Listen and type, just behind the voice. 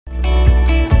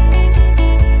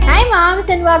moms,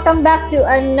 and welcome back to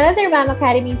another Mom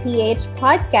Academy PH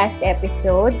podcast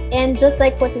episode. And just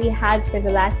like what we had for the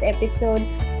last episode,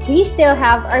 we still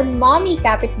have our mommy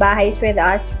Kapitbahays with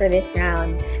us for this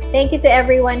round. Thank you to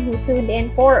everyone who tuned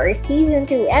in for our Season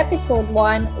 2, Episode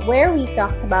 1, where we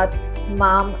talked about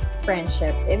mom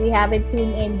friendships. If you haven't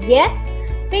tuned in yet,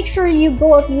 make sure you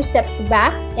go a few steps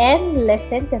back and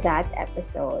listen to that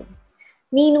episode.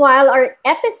 Meanwhile, our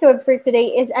episode for today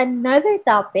is another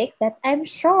topic that I'm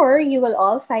sure you will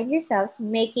all find yourselves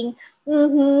making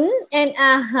and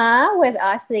with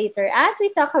us later as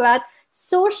we talk about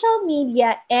social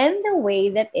media and the way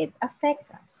that it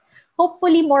affects us.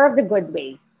 Hopefully, more of the good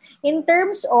way. In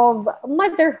terms of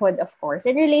motherhood, of course,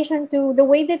 in relation to the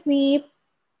way that we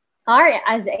are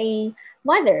as a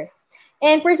mother.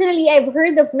 And personally, I've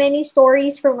heard of many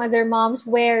stories from other moms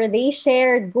where they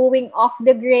shared going off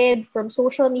the grid from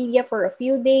social media for a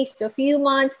few days to a few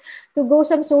months to go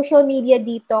some social media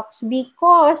detox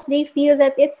because they feel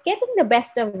that it's getting the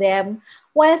best of them,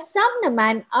 while some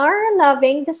naman are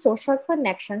loving the social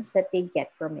connections that they get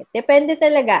from it. Depende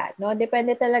talaga, no?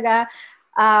 Depende talaga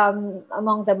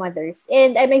among the mothers.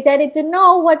 And I'm excited to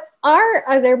know what our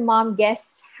other mom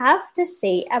guests have to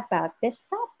say about this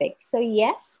topic. So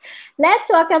yes, let's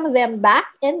welcome them back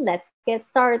and let's get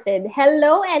started.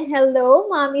 Hello,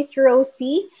 Mommies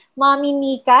Rosie, Mommy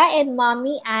Nika, and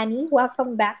Mommy Annie.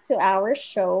 Welcome back to our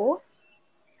show.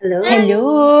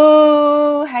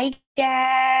 Hello! Hi,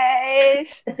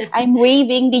 guys! I'm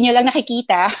waving, di nyo lang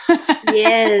nakikita.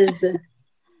 Yes.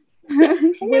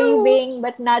 Waving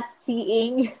but not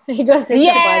seeing because it's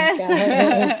a podcast.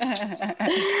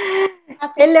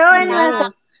 Hello, and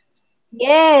welcome.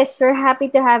 Yes, we're happy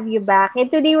to have you back.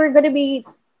 And today we're going to be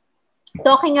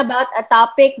talking about a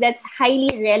topic that's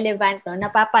highly relevant, no?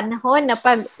 Napapanahon na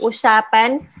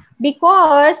pag-usapan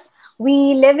because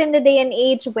we live in the day and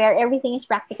age where everything is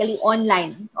practically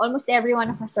online. Almost every one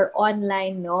of us are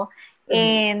online, no?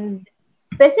 And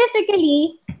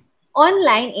specifically,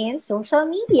 online in social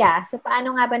media. So,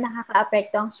 paano nga ba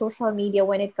nakaka-apekto ang social media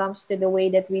when it comes to the way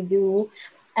that we do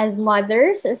as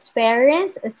mothers, as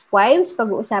parents, as wives?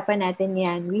 Pag-uusapan natin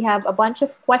yan. We have a bunch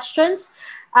of questions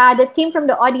that came from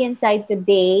the audience side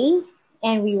today,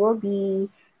 and we will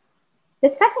be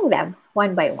discussing them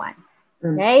one by one.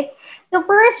 Right? So,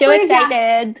 first, So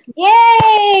excited!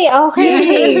 Yay!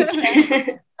 Okay.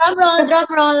 Drum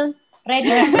roll.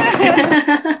 Ready?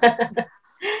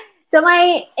 So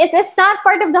it's not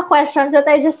part of the questions, but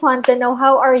I just want to know,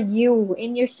 how are you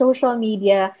in your social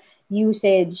media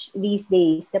usage these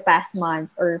days, the past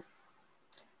months or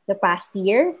the past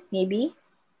year, maybe?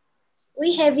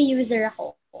 Heavy user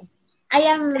ako.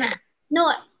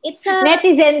 It's a...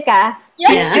 Netizen ka?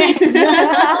 Yeah.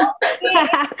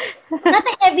 Not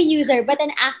a heavy user, but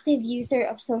an active user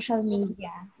of social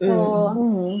media.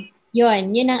 So,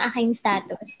 yun ang aking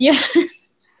status. Yun.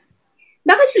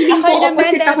 Bakit feeling ko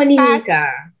opposite ako ni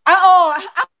Nika? Oo,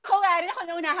 ako nga rin ako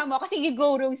naunahan mo. Kasi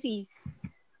go, Rosie.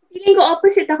 Feeling ko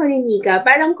opposite ako ni Nika.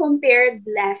 Parang compared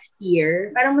last year,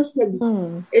 parang mas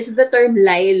is the term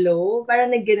lilo.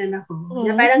 Parang nagganan ako.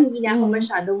 Na parang hindi na ako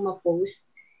masyadong ma-post.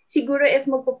 Siguro if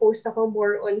magpo-post ako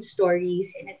more on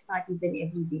stories and it's not even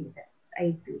everyday that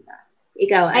I do that.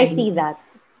 Ikaw, I see that.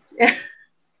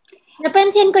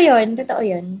 Napansin ko yun. Totoo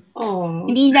yun. Oh.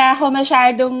 Hindi na ako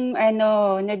masyadong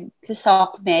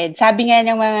nag-sock-med. Sabi nga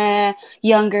ng mga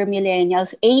younger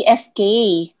millennials, AFK.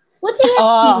 What's AFK?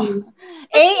 Oh.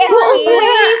 AFK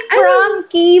from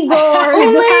keyboard.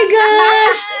 Oh my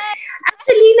gosh!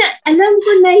 Actually, alam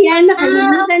ko na yan.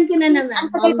 Nakalimutan ko na naman. Ang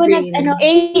tagal ko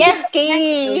AFK.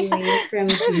 From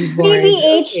keyboard.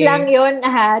 TBH lang yun,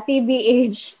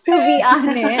 TBH. To be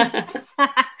honest.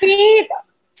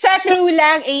 Sa true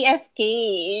lang, AFK.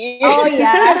 Oh,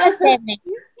 yeah.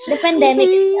 The pandemic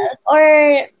itself, or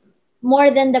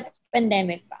more than the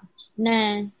pandemic pa?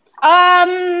 Na...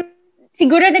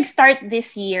 Siguro nag-start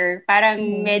this year.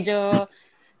 Parang medyo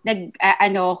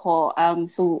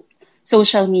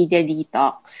social media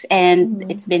detox. And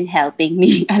it's been helping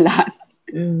me a lot.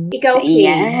 Ikaw,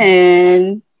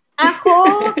 Yan. Ako,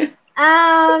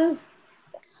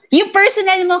 yung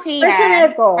personal mo, Kira.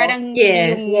 Personal ko. Parang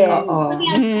yes. Oo.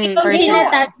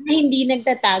 Na hindi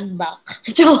nagtatag back.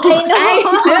 I know.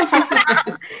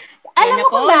 Alam mo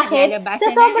kung bakit?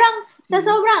 Sa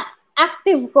sobrang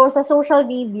active ko sa social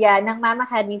media ng Mama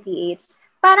Academy PH,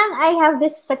 parang I have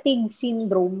this fatigue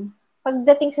syndrome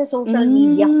pagdating sa social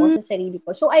media ko, sa sarili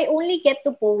ko. So, I only get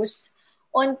to post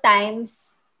on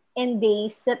times and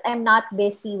days that I'm not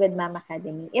busy with Mama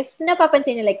Academy. If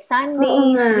napapansin niyo, like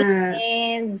Sundays,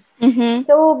 weekends.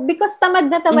 So, because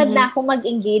tamad na ako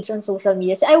mag-engage on social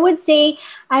media. So, I would say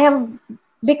I have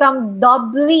become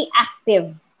doubly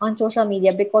active on social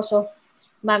media because of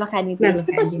Mama Academy PH.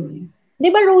 Because, di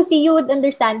ba, Rosie, you would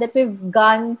understand that we've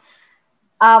gone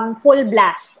full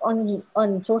blast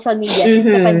on social media since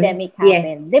the pandemic happened.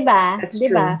 Yes, Di ba? That's Di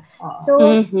ba? true.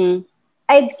 So,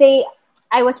 I'd say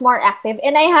I was more active.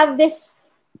 And I have this,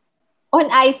 on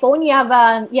iPhone, you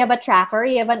have a tracker,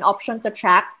 you have an option to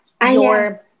track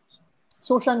your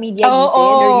social media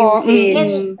usage.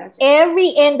 And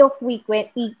every end of weekend,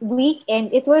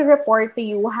 it will report to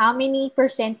you how many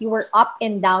 % you were up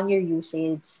and down your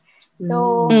usage.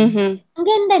 So, ang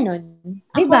ganda nun.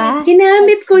 Diba?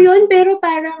 Ginamit ko yun, pero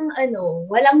parang,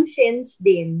 walang sense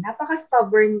din.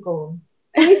 Napaka-stubborn ko.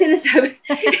 Ano yung sinasabi?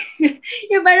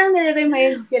 Yung parang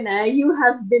nare-remind ka na, you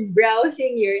have been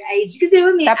browsing your IG. Kasi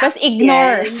may tapos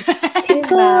ignore.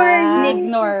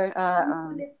 Ignore.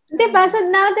 Diba? So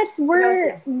now that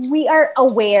we are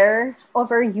aware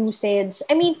of our usage,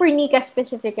 I mean, for Nika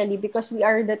specifically, because we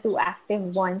are the two active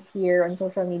ones here on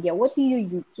social media, what do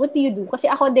you do? Kasi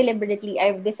ako deliberately,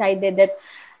 I've decided that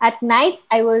at night,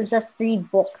 I will just read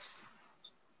books.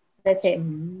 That's it.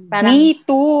 Parang, me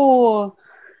too.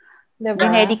 Diba?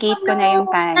 Dinedicate ko na yung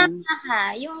time.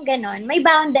 Yung ganon, may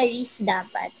boundaries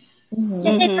dapat.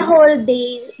 Kasi the whole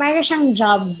day, para siyang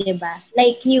job, diba?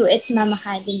 Like you, it's Mama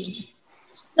Academy.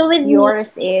 So with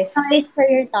yours me, is for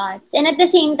your thoughts. And at the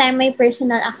same time, my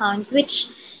personal account,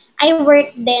 which I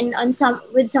work then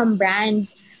with some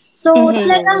brands. So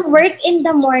talagang work in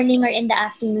the morning or in the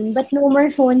afternoon, but no more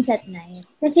phones at night.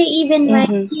 Kasi even my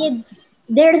kids,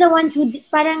 they're the ones who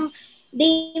parang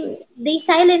they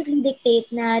silently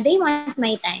dictate na they want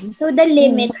my time. So the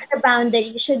limit, the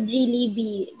boundary should really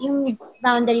be yung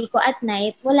boundary ko at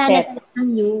night. Wala na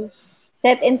talagang use.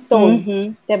 Set in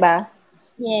stone. Diba?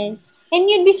 Yes. And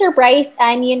you'd be surprised,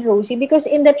 Annie and Rosie, because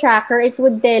in the tracker, it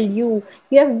would tell you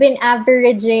have been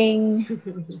averaging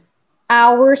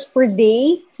hours per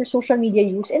day for social media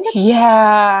use. And that's,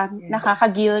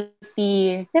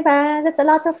 nakaka-guilty. Diba? That's a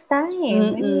lot of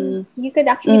time. I mean, you could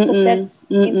actually put that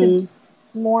into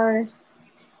more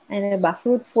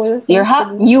fruitful things. Your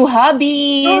new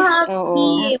hobbies.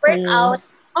 Workout.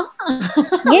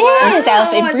 Yes.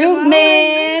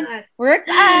 Self-improvement.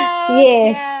 Workout.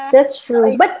 Yes, that's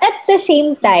true. But at the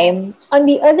same time, on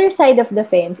the other side of the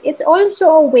fence, it's also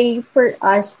a way for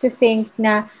us to think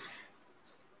na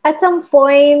at some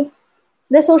point,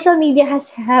 the social media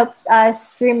has helped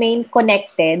us remain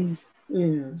connected.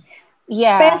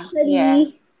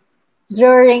 Especially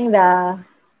during the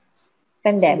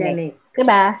pandemic.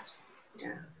 Diba?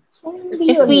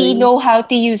 If we know how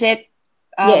to use it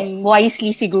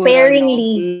wisely siguro.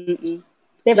 Sparingly.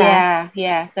 Diba?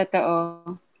 Yeah,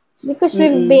 totoo. Because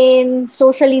we've been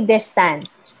socially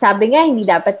distanced. Sabi nga, hindi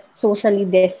dapat socially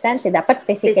distanced, dapat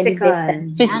physically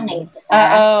distanced.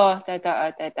 Totoo.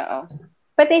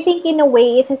 But I think in a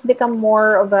way, it has become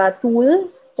more of a tool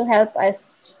to help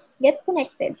us get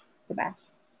connected. Diba?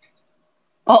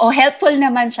 Oo, helpful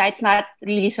naman siya. It's not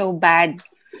really so bad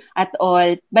at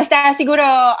all. Basta siguro,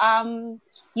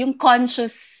 yung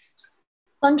conscious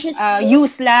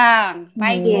use lang.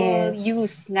 Mindful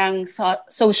use ng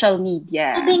social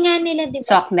media. Sabi nga nila, di ba?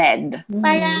 SOCMED.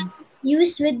 Parang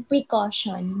use with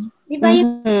precaution. Di ba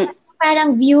yung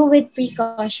parang view with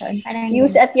precaution? Parang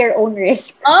use at your own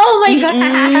risk. Oh my God!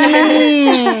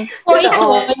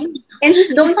 And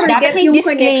just don't forget yung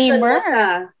connection mo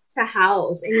sa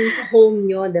house. I mean, sa home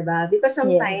nyo, di ba? Because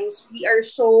sometimes we are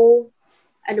so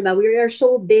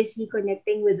busy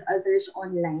connecting with others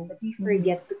online that we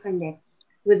forget to connect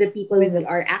with the people we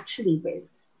are actually with,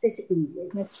 physically with.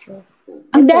 That's true.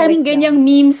 Ang daming ganyang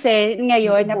memes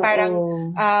ngayon na parang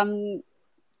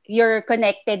you're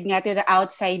connected nga to the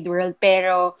outside world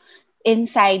pero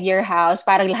inside your house,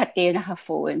 parang lahat kayo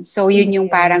naka-phone. So yun yung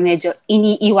parang medyo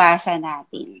iniiwasan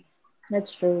natin.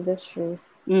 That's true.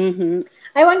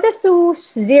 I want us to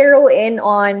zero in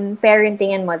on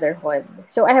parenting and motherhood.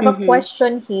 So I have a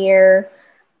question here.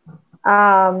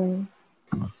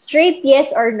 Straight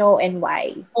yes or no and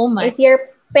why? Oh my. Is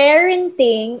your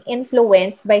parenting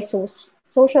influenced by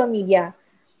social media?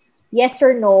 Yes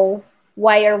or no?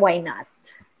 Why or why not?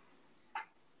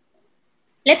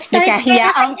 Let's start kay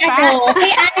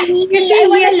Annie. Kasi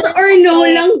yes or no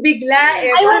lang bigla.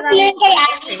 I want to learn kay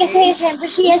Annie kasi syempre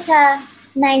she is a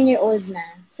 9-year-old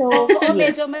na. So,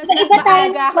 medyo mas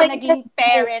maaga ako naging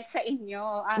parent sa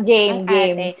inyo. Game.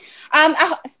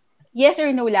 Yes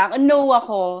or no lang? No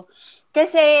ako.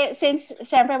 Kasi since,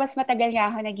 syempre, mas matagal nga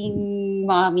ako naging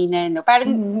mommy na, no?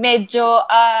 Parang medyo,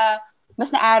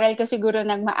 mas naaral ko siguro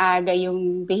ng maaga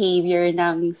yung behavior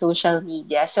ng social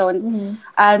media. So,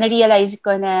 na-realize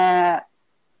ko na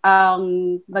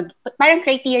parang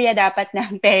criteria dapat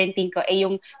ng parenting ko ay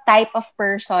yung type of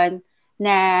person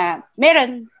na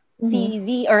meron si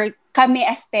Z or kami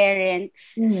as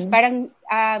parents. Parang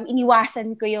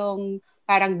iniwasan ko yung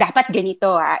parang dapat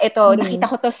ganito. Ito, nakita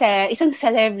ko to sa isang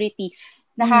celebrity.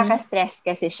 Nakaka-stress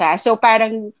kasi siya. So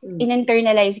parang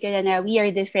in-internalize ko na we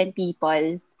are different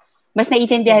people. Mas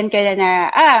naiintindihan ko na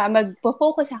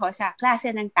magpo-focus ako sa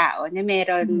klase ng tao na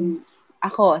meron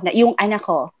ako, na yung anak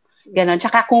ko. Ganon.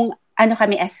 Tsaka kung ano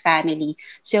kami as family.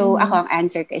 So, ako ang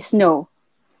answer ko is no.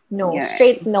 No. Yeah.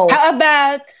 Straight no. How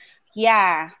about,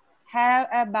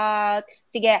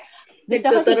 sige, gusto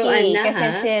ko si Kay. Kasi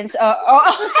since,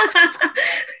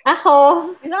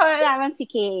 Ako? Gusto ko naman si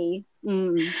Kay.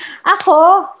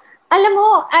 Ako, alam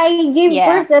mo, I gave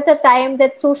birth at a time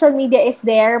that social media is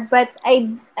there, but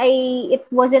it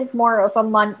wasn't more of a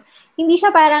hindi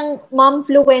siya parang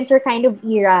momfluencer kind of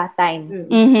era time.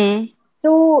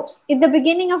 So, in the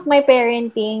beginning of my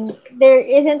parenting, there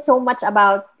isn't so much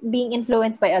about being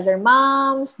influenced by other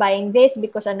moms, buying this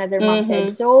because another mom said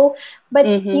so. But,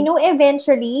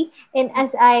 eventually, and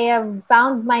as I have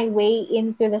found my way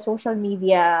into the social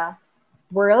media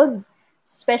world,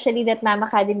 especially that Mom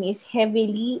Academy is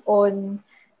heavily on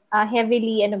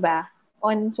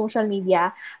social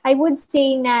media, I would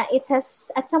say na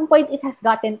at some point, it has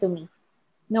gotten to me.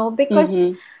 No, because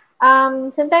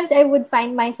sometimes I would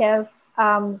find myself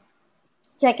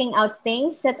checking out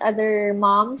things that other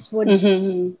moms would,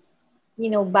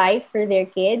 buy for their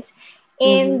kids.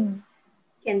 And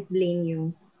can't blame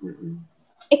you.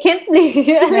 I can't blame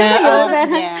you.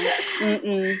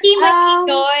 Hindi man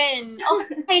yun.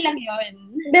 Okay lang yun.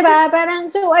 Diba?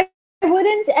 Parang, so I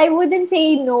wouldn't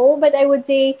say no, but I would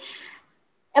say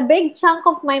a big chunk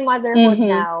of my motherhood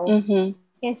now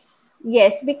is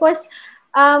yes, because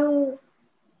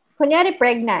kunyari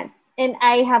pregnant, and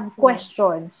I have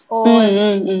questions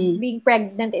on being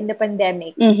pregnant in the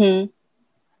pandemic.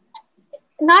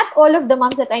 Not all of the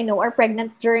moms that I know are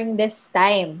pregnant during this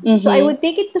time. So I would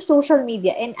take it to social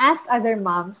media and ask other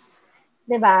moms,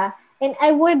 diba? And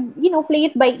I would, play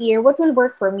it by ear, what will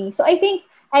work for me. So I think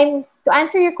to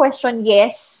answer your question,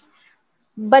 yes,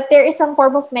 but there is some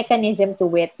form of mechanism to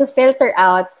it to filter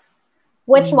out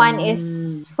which one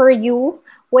is for you,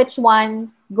 which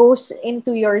one goes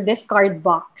into your discard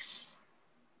box.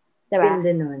 Diba?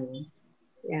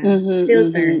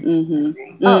 Filter.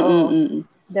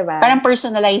 Diba? Parang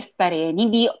personalized pa rin.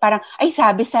 Hindi parang,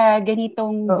 sabi sa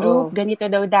ganitong group, ganito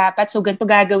daw dapat, so ganito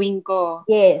gagawin ko.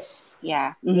 Yes.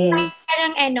 Yeah. Yes.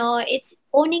 Parang it's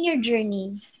owning your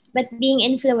journey, but being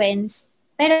influenced.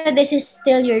 Pero this is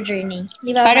still your journey.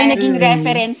 Diba? Parang naging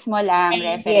reference mo lang.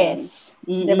 Reference. Yes.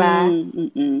 Diba?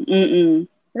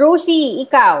 Rosie,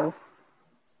 ikaw?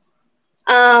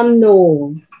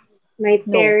 No. My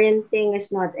parenting is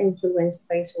not influenced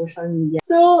by social media.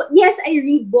 So, yes, I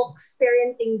read books,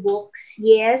 parenting books.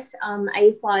 Yes,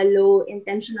 I follow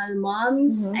intentional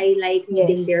moms. I like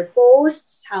reading their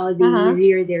posts, how they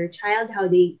rear their child, how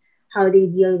they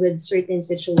deal with certain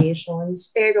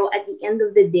situations. Pero at the end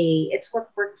of the day, it's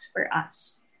what works for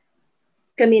us.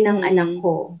 Kami ng anak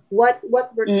ko. What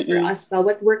works for us ba?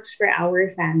 What works for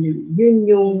our family? Yun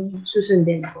yung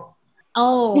susundin ko.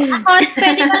 Oh, ako,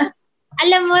 pwede ba?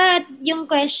 Alam mo, yung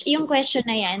question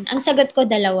na yan, ang sagot ko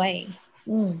dalawa eh.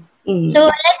 So,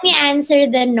 let me answer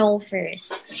the no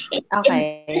first.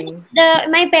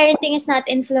 My parenting is not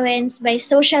influenced by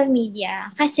social media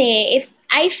kasi if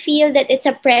I feel that it's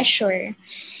a pressure,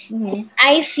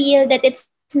 I feel that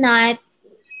it's not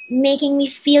making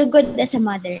me feel good as a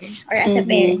mother or as a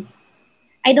parent,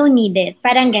 I don't need it.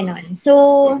 Parang ganon.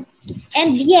 So,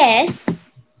 and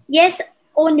yes,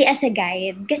 only as a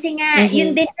guide. Kasi nga,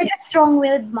 yun din,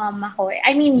 strong-willed mom ako.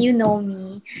 I mean, you know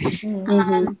me.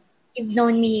 You've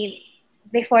known me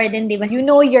before din, di ba? You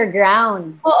know your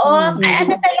ground. Oo.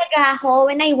 Ano talaga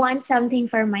ako, when I want something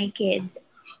for my kids,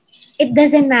 it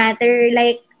doesn't matter.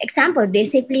 Like, example,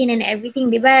 discipline and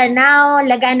everything, di ba? Now,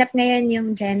 laganap ngayon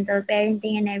yung gentle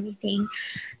parenting and everything.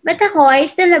 But ako, I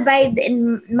still abide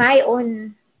in my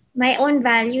own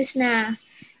values na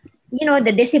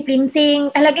the discipline thing,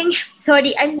 talagang,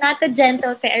 sorry, I'm not a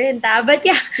gentle parent, but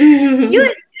yeah,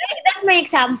 that's my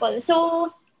example.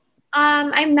 So,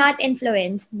 I'm not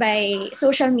influenced by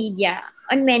social media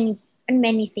on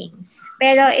many things.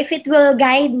 Pero if it will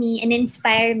guide me and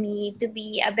inspire me to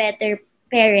be a better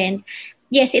parent,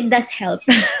 yes, it does help.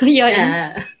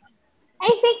 Yun.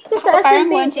 I think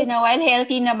parang once in a while,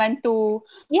 healthy naman to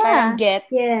parang get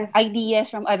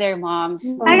ideas from other moms.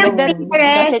 Parang that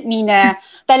doesn't mean na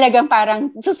talagang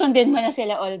parang susundin mo na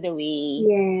sila all the way.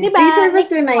 Yeah. Diba? They serve as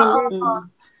reminders.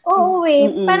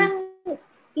 Parang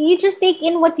you just take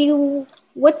in what you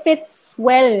what fits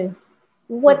well,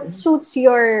 what suits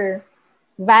your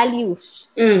values.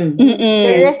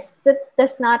 The rest that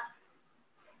does not,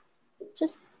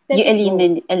 just you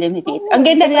eliminate. Ang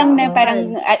ganda lang na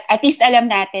parang at least alam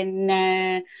natin na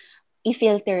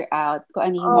i-filter out kung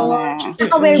ano yung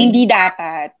mga hindi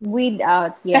dapat. Weed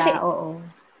out, yeah. Kasi,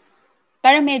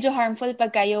 parang medyo harmful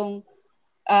pagka yung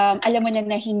alam mo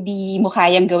na hindi mo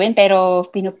kayang gawin pero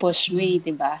pinupush mo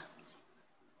di ba?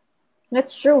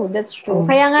 That's true.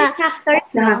 Kaya nga,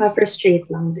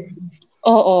 nakaka-frustrate lang din.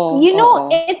 Oo. You know,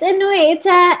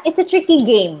 it's a tricky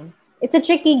game. It's a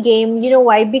tricky game. You know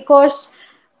why? Because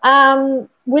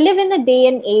we live in a day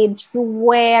and age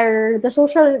where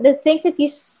the things that you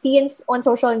see on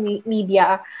social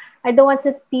media are the ones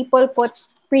that people put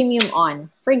premium on.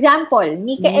 For example,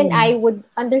 Nika and I would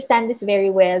understand this very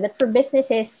well, that for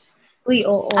businesses,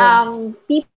 people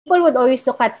would always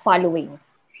look at following.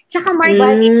 Tsaka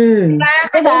marketing. Diba?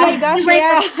 Oh my gosh,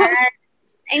 yeah.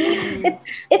 I mean,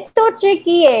 it's so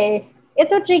tricky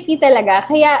It's so tricky talaga.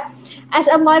 Kaya, as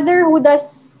a mother who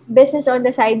does business on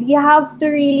the side, you have to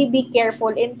really be careful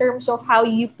in terms of how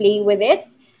you play with it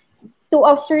to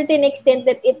a certain extent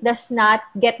that it does not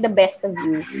get the best of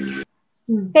you.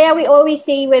 Kaya we always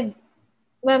say with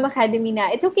Mom Academy na,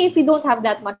 it's okay if you don't have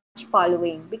that much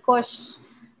following because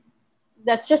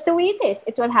that's just the way it is.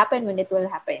 It will happen when it will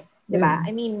happen. Diba?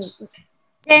 I mean,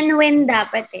 genuine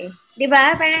dapat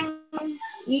Diba? Parang,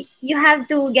 you have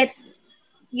to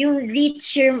you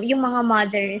reach yung mga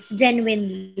mothers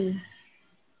genuinely.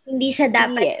 Hindi siya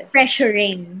dapat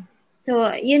pressuring.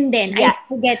 So, yun din. Yeah.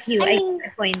 I get you. I get mean,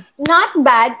 the point. Not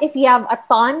bad if you have a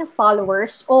ton of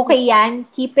followers. Okay yan.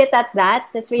 Keep it at that.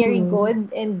 That's very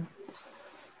good. And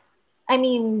I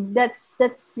mean, that's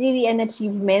really an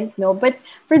achievement, no? But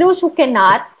for those who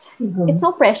cannot, it's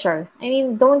no pressure. I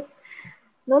mean, don't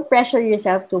pressure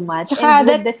yourself too much. Saka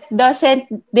that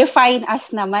doesn't define us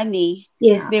naman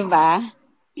Yes. Diba?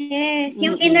 Yes.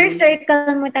 Yung inner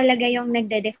circle mo talaga yung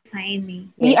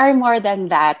nagde-define We are more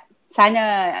than that.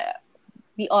 Sana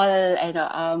we all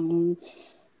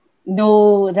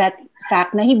know that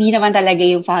fact na hindi naman talaga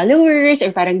yung followers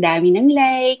or parang dami ng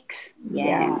likes.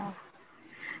 Yeah.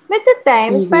 But at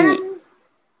times, parang,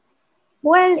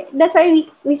 well, that's why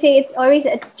we say it's always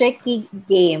a tricky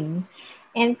game.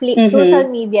 And social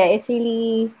media is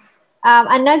really,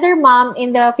 another mom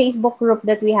in the Facebook group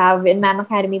that we have in Mom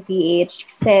Academy PH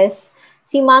says,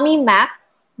 si Mommy Mac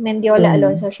Mendiola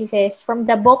Alonso, she says, from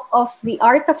the book of The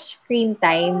Art of Screen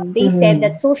Time, they said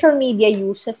that social media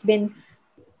use has been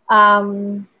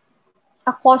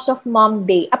a cause of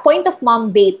a point of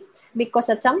mom bait, because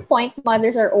at some point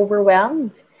mothers are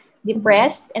overwhelmed,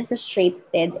 depressed, and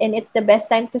frustrated, and it's the best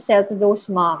time to sell to those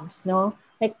moms, no?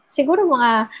 Like siguro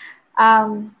mga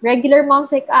regular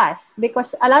moms like us,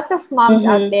 because a lot of moms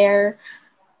out there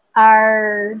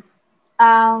are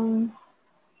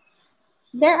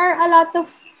there are a lot of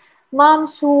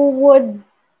moms who would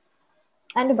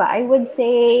I would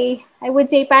say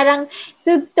parang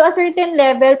to a certain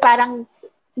level, parang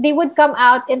they would come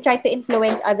out and try to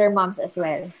influence other moms as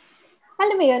well.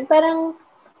 Alam mo yun, parang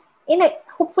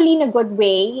hopefully in a good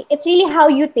way. It's really how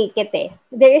you take it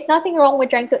There is nothing wrong with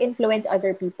trying to influence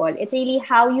other people. It's really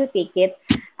how you take it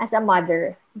as a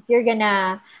mother. If you're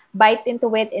gonna bite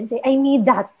into it and say, I need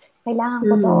that. Kailangan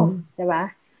ko to.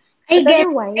 Diba? I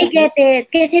get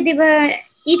it. Kasi diba,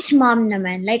 each mom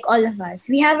naman, like all of us,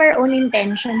 we have our own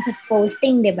intentions of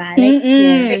posting, diba? Like,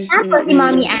 for example, si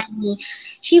Mommy Annie,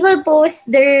 she will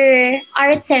post their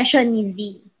art session ni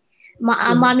Z.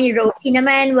 Mommy Rosie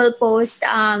naman will post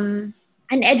an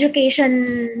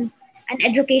educational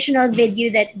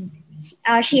video that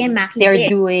she and Maki they're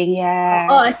doing,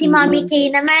 yeah. Si Mommy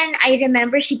Kay naman, I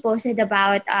remember she posted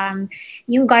about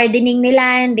yung gardening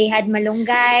nila, and they had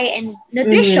malunggay and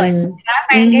nutrition. Diba?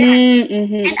 Parang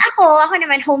ganun. And ako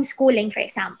naman homeschooling, for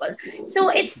example. So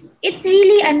it's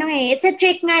really it's a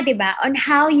trick nga, diba, on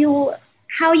how you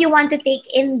want to take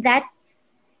in that.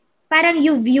 Parang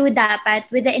you view dapat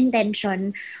with the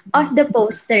intention of the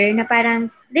poster na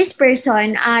parang this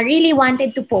person really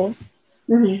wanted to post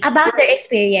about their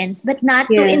experience, but not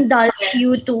to indulge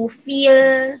you to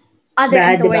feel other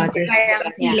towards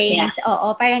parang feelings.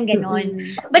 Oo, parang ganon.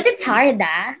 But it's hard,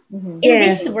 in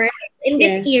this world, in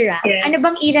this era. Ano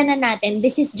bang era na natin?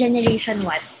 This is generation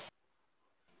what?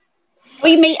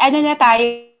 Uy, may na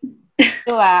tayo.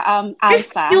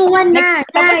 Alpha. Na.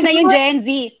 Tapos na yung Gen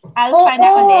Z. Alpha na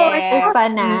ulit. Alpha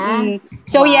na.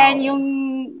 So, yan yung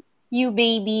new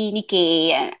baby ni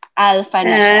Kay. Alpha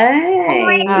na siya. Oh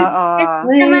my God.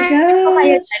 Samahan ko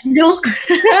kayo.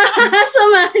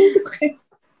 Samahan ko kayo.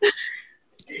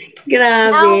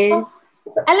 Grabe.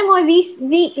 alam mo,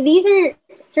 these are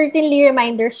certainly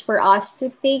reminders for us to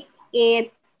take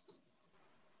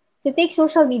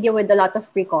social media with a lot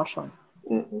of precaution.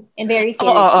 And very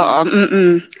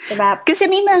seriously. Diba? Kasi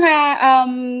may mga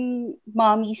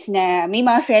mommies na, may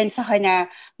mga friends ako na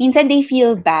minsan they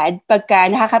feel bad pagka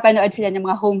nakakapanood sila ng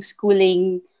mga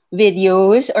homeschooling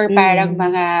videos or parang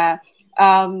mga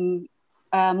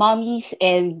mommies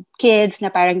and kids na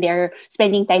parang they're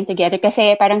spending time together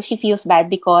kasi parang she feels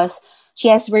bad because she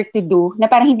has work to do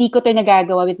na parang hindi ko to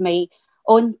nagagawa with my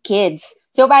own kids.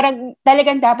 So parang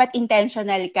talagang dapat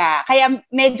intentional ka. Kaya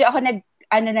medyo ako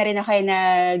na rin ako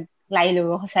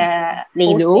nag-Lilo ako sa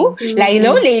Lilo?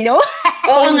 Lilo?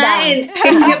 Oo nga.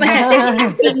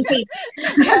 Same.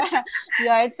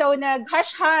 Yun. So,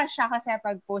 nag-hush-hush ako sa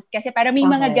pag-post kasi parang may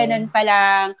mga ganun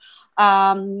palang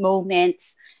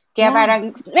moments. Kaya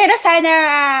parang, pero sana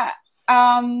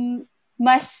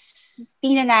mas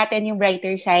tingnan natin yung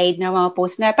brighter side ng mga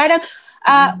post na parang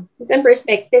it's in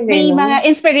perspective. May mga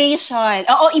inspiration.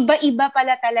 Oo, iba-iba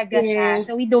pala talaga siya.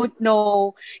 So, we don't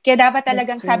know. Kaya dapat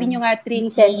talagang, sabi nyo nga, tricky.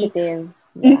 Sensitive.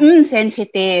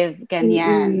 Sensitive.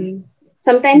 Ganyan.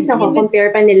 Sometimes,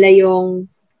 compare pa nila yung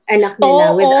anak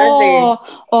nila with others.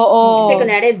 Kasi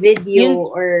kunwari video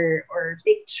or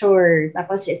picture,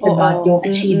 tapos it's about yung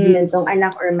achievement ng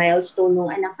anak or milestone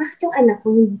ng anak. Bakit yung anak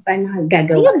ko hindi pa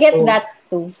nakagagawa? Do you get that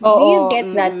too? Do you get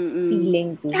that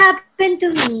feeling too? It happened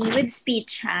to me with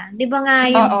speech, ha? Di ba nga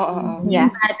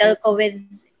yung battle ko with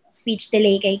speech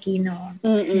delay kay Kino?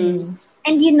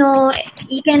 And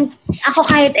ako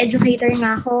kahit educator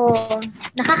nga ako,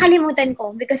 nakakalimutan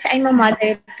ko because I'm a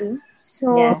mother too.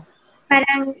 So,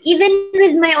 parang even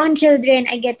with my own children,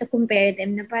 I get to compare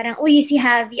them na parang, si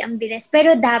Javi ang bilis.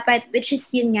 Pero dapat, which is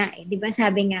yun nga di ba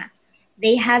sabi nga,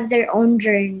 they have their own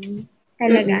journey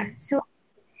talaga. So,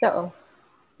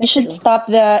 we should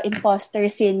stop the imposter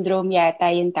syndrome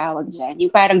yata yung tawag dyan.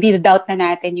 Yung parang dinadoubt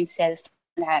na natin yung self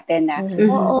natin na.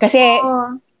 Kasi,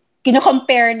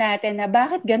 kino-compare natin na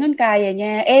bakit ganun kaya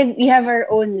niya. We have our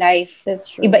own life.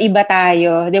 That's true. Iba-iba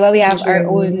tayo. Di ba? We have our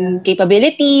own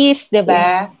capabilities. Di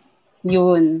ba?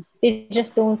 Yun. They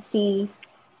just don't see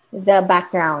the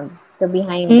background, the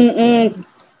behind the scene.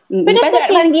 But at the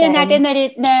same time, hindi natin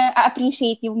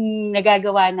na-appreciate yung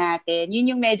nagagawa natin.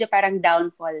 Yun yung medyo parang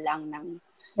downfall lang ng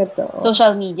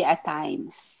social media at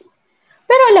times.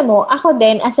 Pero alam mo, ako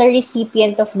din as a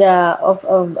recipient of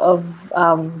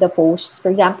the post,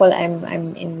 for example,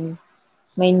 I'm in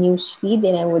my news feed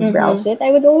and I would browse it.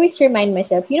 I would always remind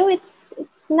myself, it's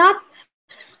not.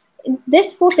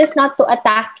 This post is not to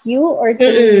attack you or to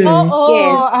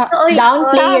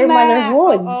downplay your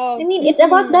motherhood. I mean, it's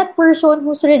about that person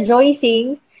who's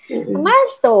rejoicing a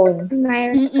milestone.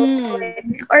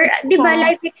 Or, di ba,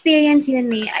 life experience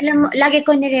yun eh. Alam mo, lagi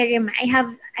ko nire-remind. I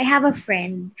have a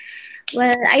friend.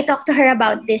 Well, I talked to her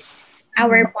about this,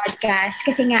 our podcast,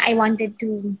 kasi nga I wanted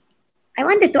to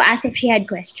ask if she had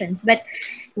questions. But,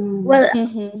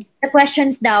 the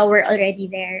questions daw were already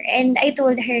there. And I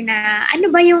told her na,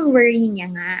 ano ba yung worry niya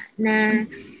nga, na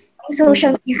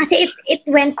social media. Kasi it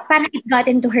went, parang it got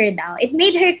into her daw. It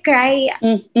made her cry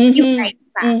yung night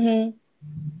pa.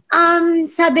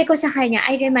 Sabi ko sa kanya,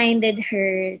 I reminded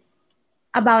her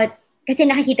about, kasi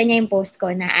nakikita niya yung post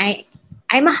ko na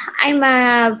I'm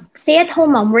a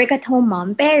stay-at-home mom, work-at-home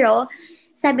mom, pero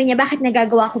sabi niya, bakit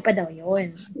nagagawa ko pa daw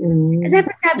yun?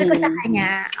 Sabi ko sa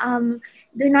kanya,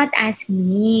 do not ask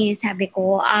me. Sabi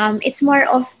ko, it's more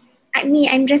of,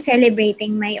 I'm just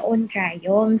celebrating my own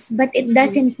triumphs, but it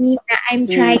doesn't mean that I'm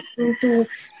trying to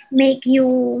make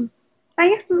you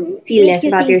feel less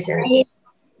about yourself.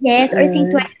 Yes, or think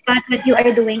twice about what you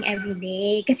are doing every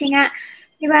day. Kasi nga,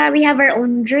 di ba, we have our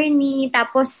own journey,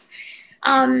 tapos,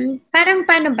 parang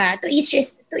paano ba? To each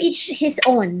his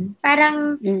own.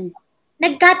 Parang,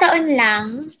 nagkataon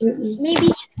lang, maybe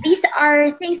these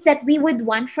are things that we would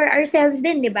want for ourselves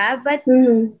din, di ba? But,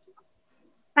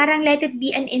 parang let it be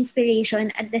an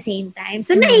inspiration at the same time.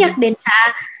 So, naiyak din siya.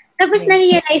 Tapos,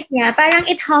 na-realize niya, parang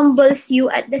it humbles you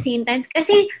at the same time.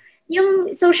 Kasi,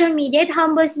 yung social media, it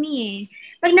humbles me eh.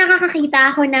 Pag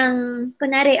nakakakita ako ng,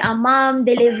 kunwari, a mom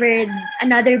delivered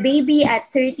another baby at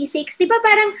 36, di ba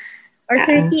parang, or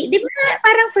 30, di ba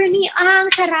parang for me, ang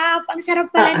sarap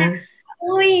pala na,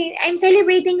 uy, I'm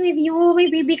celebrating with you, may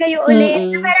baby kayo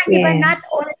ulit. Parang, di ba, not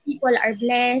all people are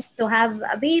blessed to have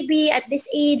a baby at this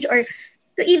age or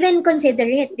to even consider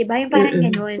it, di ba? Yung parang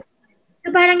ganun.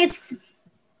 So, parang it's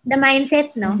the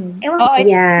mindset, no? It's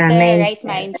the right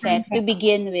mindset to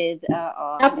begin with.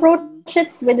 Approach it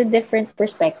with a different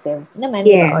perspective. Naman,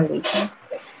 di ba, always.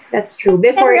 That's true.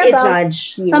 Before I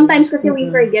judge. Sometimes kasi we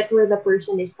forget where the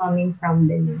person is coming from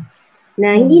din.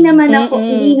 Na hindi naman,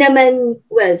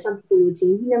 some people would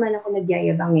say, hindi naman ako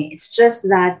nagyayabang eh. It's just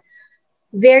that,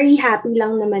 very happy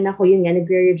lang naman ako, yun nga,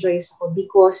 nagre-rejoice ako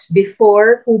because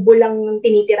before, kubo lang ng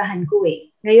tinitirahan ko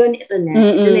eh. Ngayon, ito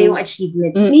na yung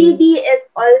achievement. Maybe it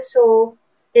also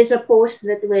is a post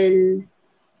that will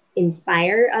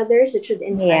inspire others, it should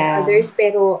inspire others,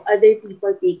 pero other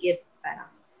people take it parang,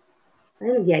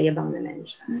 nagyayabang naman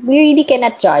siya. We really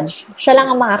cannot judge. Siya lang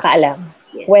ang makakaalam.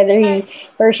 Yes. Whether he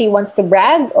or she wants to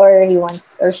brag or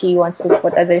she wants to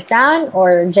put others down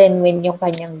or genuine yung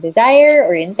kanyang desire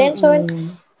or intention.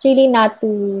 It's really not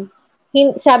to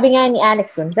sabi nga ni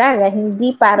Alex Gonzaga,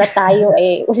 hindi para tayo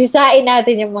usisain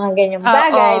natin yung mga ganyang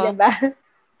bagay, diba?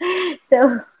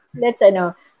 So, let's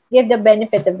give the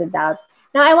benefit of the doubt.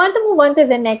 Now, I want to move on to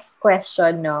the next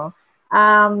question, no?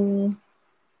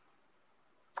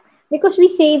 Because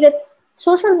we say that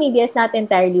social media is not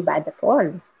entirely bad at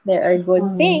all. There are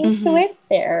good things to it.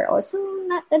 There are also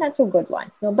not so good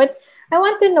ones. No, but I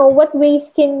want to know what ways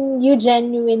can you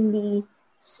genuinely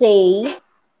say,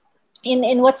 in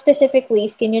what specific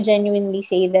ways can you genuinely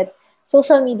say that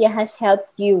social media has helped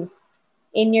you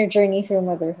in your journey through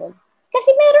motherhood? Kasi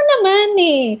meron naman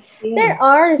eh. Yes. There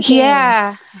are things.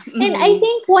 Yeah. And I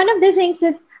think one of the things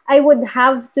that I would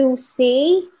have to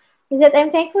say is that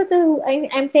I'm thankful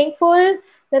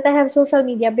that I have social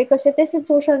media because it is in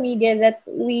social media that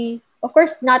we, of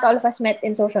course, not all of us met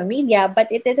in social media, but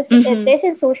it is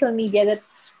in social media that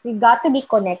we got to be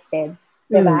connected,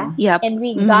 diba? Yep. And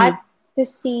we got to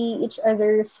see each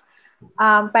other's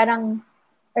parang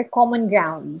our common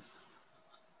grounds,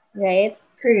 right?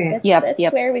 Correct.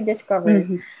 That's where we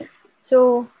discovered.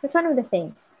 So that's one of the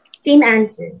things. Same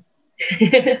answer.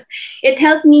 It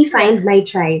helped me find my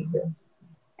tribe.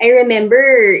 I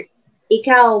remember,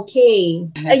 ikaw, Kay,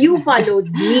 you followed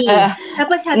me.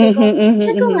 Tapos sabi ko,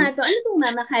 check ko nga to, ano tong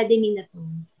Mama Academy na to?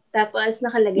 Tapos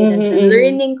nakalagay doon sa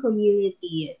learning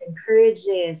community. It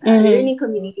encourages, learning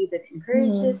community that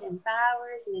encourages,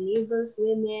 empowers, and enables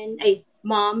women,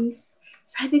 moms.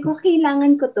 Sabi ko,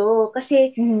 kailangan ko to.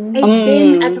 Kasi I've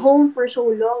been at home for so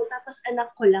long. Tapos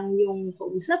anak ko lang yung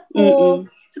kausap ko.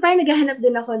 So parang naghahanap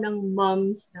din ako ng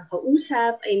moms na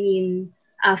kausap. I mean,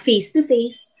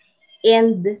 face-to-face.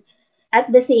 And at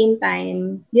the same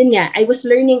time, yun nga, I was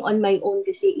learning on my own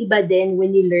kasi iba din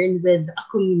when you learn with a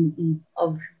community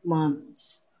of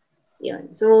moms.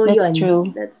 Yun. So, that's true.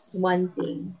 That's one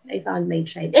thing. I found my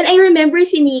tribe. And I remember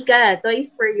si Nika,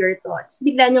 Toys for Your Thoughts.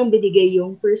 Bigla niyang binigay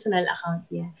yung personal account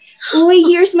niya. Uy,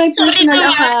 here's my personal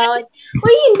account.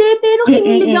 Uy, hindi, pero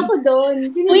kinilig ako doon.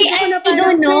 Uy, I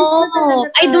don't know.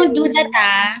 I don't do that,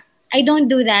 I don't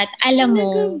do that. Alam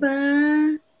mo. Ba?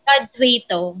 God's way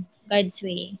to. God's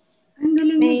way. Ang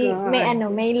galing mo,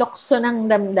 God. May lokso ng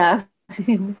damdam.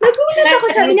 Nagulat ako,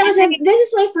 sabi niya kasi, this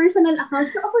is my personal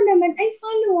account. So ako naman,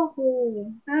 follow ako.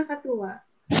 Nakakatuwa.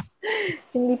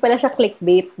 Hindi pala siya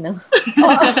clickbait, no?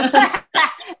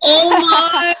 Oh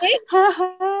my!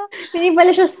 Hindi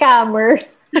pala siya scammer.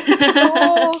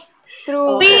 Oh,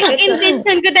 true. Uy, ang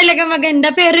intention ko talaga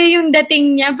maganda, pero yung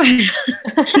dating niya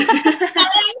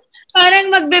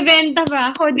parang magbebenta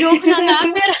ba ako? Joke na nga,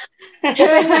 pero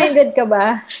open-minded ka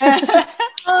ba?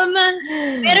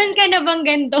 Meron ka na bang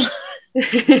ganito?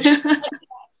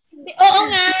 Oo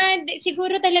nga,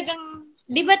 siguro talagang,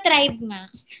 di ba tribe nga?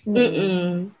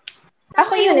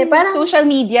 Ako yun parang social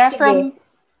media from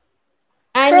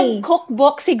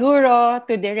cookbook siguro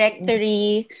to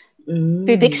directory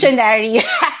to dictionary.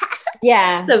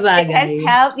 Yeah. It has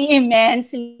helped me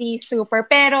immensely, super.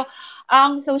 Pero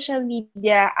ang social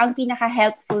media, ang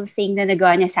pinaka-helpful thing na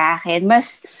nagawa niya sa akin,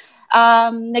 mas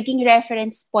naging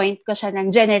reference point ko siya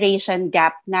ng generation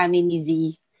gap namin ni Z.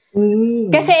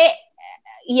 Kasi,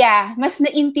 mas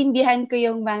naintindihan ko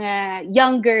yung mga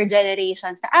younger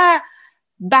generations na,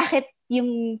 bakit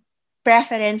yung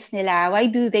preference nila,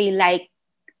 why do they like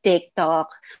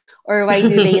TikTok? Or why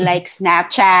do they like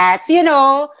Snapchats? You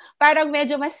know, parang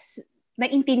medyo mas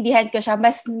naintindihan ko siya,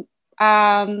 mas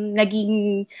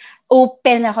naging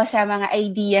open ako sa mga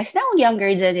ideas ng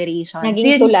younger generations.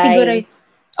 Naging tulay. Siguro,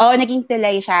 naging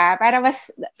tulay siya. Para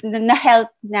mas na-help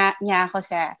niya ako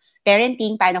sa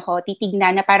parenting, paano ko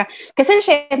titignan na parang, kasi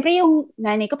syempre yung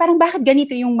nanay ko, parang bakit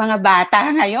ganito yung mga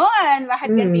bata ngayon? Bakit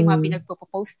ganito yung mga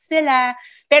pinagpo-post sila?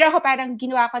 Pero ako parang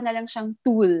ginawa ko na lang siyang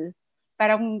tool.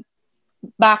 Parang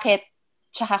bakit,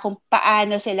 tsaka kung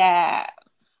paano sila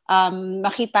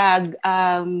makipag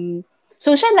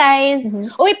socialize.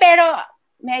 Uy, pero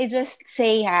may I just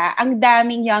say ang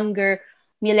daming younger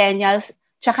millennials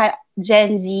tsaka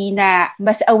Gen Z na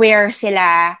mas aware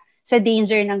sila sa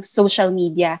danger ng social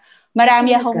media.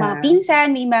 Marami akong mga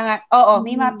pinsan, may mga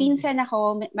pinsan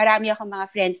ako, marami akong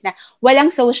mga friends na walang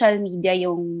social media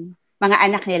yung mga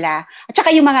anak nila. At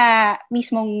saka yung mga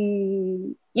mismong,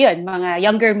 mga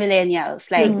younger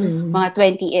millennials, like mga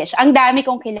 20-ish. Ang dami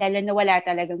kong kilala na wala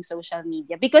talagang social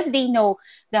media because they know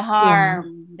the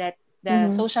harm that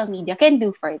the social media can do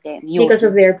for them. Because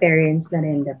of their parents na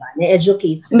rin, diba?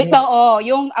 Na-educate sila. Oo,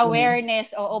 yung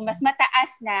awareness, mas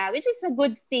mataas na, which is a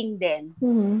good thing din.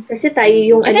 Kasi tayo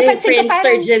yung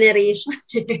Friendster generation.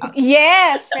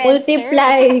 Yes!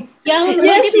 Multiply.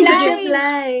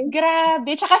 Multiply.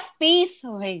 Grabe. Tsaka space.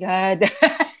 Oh my God.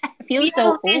 Feel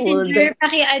so old. Messenger,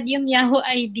 paki-add yung Yahoo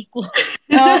ID ko.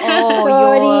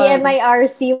 Sorry,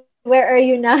 MIRC. Where are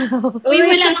you now? Uy,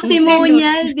 wala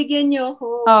testimonial. Bigyan niyo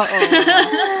ako. Oo. Oh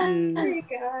my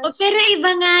gosh. Pero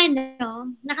iba nga,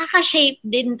 no? Nakaka-shape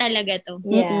din talaga to.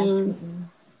 Yeah.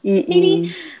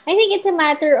 See, I think it's a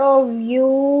matter of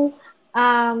you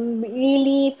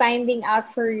really finding out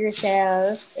for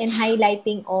yourself and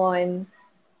highlighting on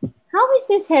how is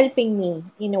this helping me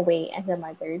in a way as a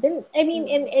mother. Then, I mean,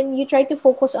 and you try to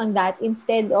focus on that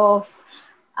instead of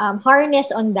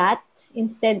harness on that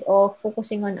instead of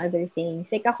focusing on other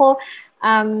things. Like ako,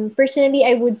 personally,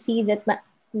 I would see that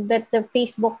the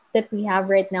Facebook that we have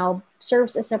right now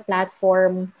serves as a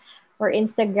platform or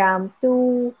Instagram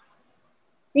to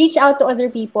reach out to other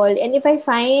people. And if I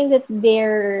find that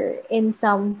they're in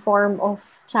some form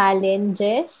of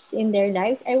challenges in their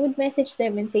lives, I would message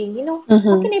them and say,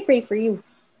 how can I pray for you?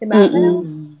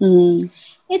 Diba?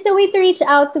 It's a way to reach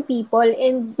out to people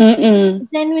and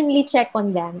genuinely check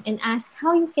on them and ask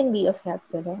how you can be of help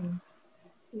to them.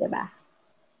 Diba?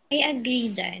 I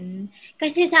agree dyan.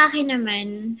 Kasi sa akin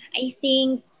naman, I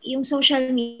think yung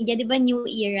social media, di ba new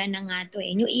era na nga to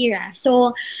eh. New era.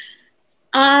 So,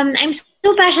 I'm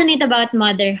so passionate about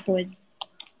motherhood.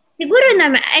 Siguro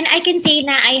naman, and I can say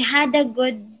na I had a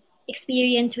good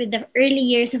experience with the early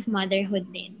years of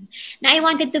motherhood din. Na I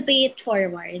wanted to pay it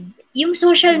forward. Yung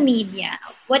social media,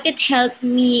 what it helped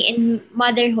me in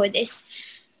motherhood is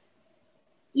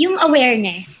yung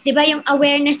awareness. Diba? Yung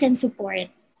awareness and support.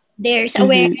 There's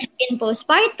awareness in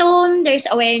postpartum. There's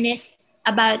awareness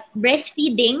about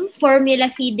breastfeeding, formula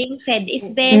feeding, fed is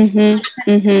best.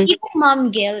 Yung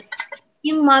mom guilt.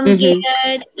 Yung mom guilt.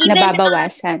 Even,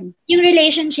 nababawasan. Yung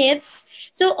relationships.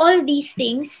 So, all these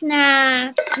things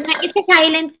na it's a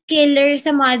silent killer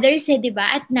sa mothers, diba?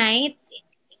 At night,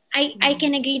 I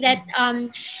can agree that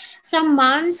some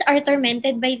moms are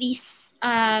tormented by these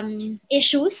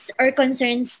issues or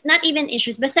concerns, not even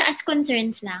issues, basta as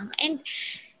concerns lang. And,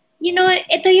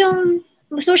 ito yung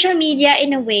social media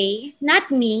in a way,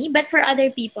 not me, but for other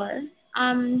people,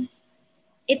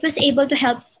 it was able to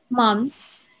help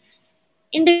moms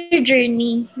in their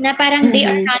journey na parang they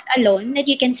are not alone, that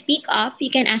you can speak up,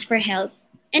 you can ask for help.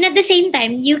 And at the same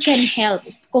time, you can help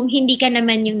kung hindi ka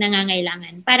naman yung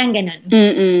nangangailangan. Parang ganun.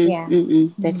 Yeah.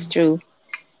 That's true.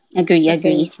 Agree.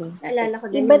 Naalala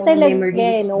ko din Iba yung talaga,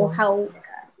 memories. how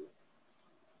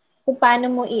kung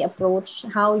paano mo i-approach,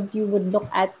 how you would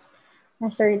look at a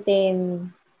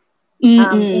certain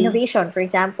innovation, for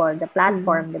example, the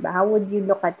platform, diba? How would you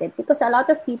look at it? Because a lot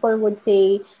of people would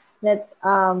say that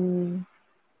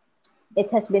it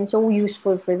has been so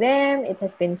useful for them, it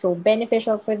has been so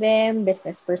beneficial for them,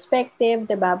 business perspective,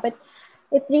 diba? But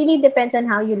it really depends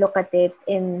on how you look at it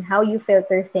and how you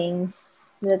filter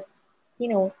things that,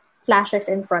 flashes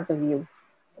in front of you.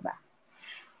 Diba?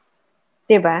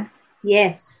 Diba?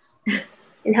 Yes.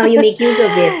 And how you make use of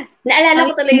it. Naalala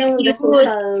ko talaga yung the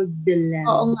social dilemma.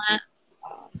 Oo nga.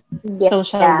 Yes,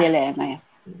 social dilemma.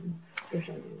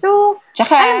 So,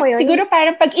 tsaka, siguro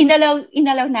parang pag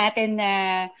inalaw natin na,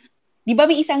 di ba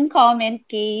may isang comment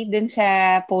kay dun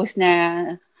sa post na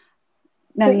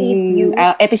ng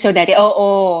episode natin?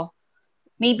 Oo.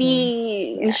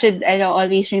 Maybe we should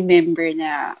always remember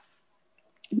na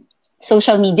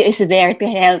social media is there to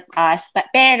help us,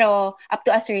 pero up to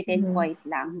a certain point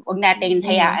lang. Huwag natin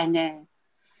hayaan na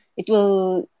it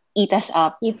will eat us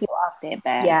up. Eat you up.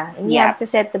 Diba? Yeah. And you have to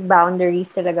set the boundaries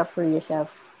talaga for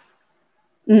yourself.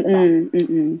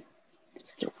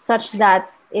 It's true. Such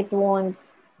that it won't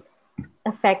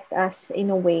affect us in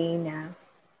a way na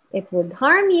it would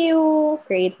harm you,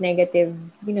 create negative,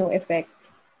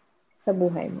 effect sa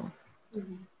buhay mo.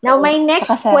 Now, my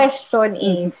next question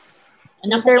is, in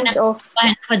terms of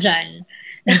effect,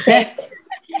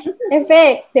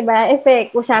 diba?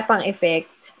 Effect, usapang effect,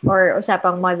 or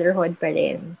usapang motherhood pa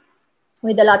rin.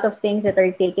 With a lot of things that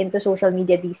are taken to social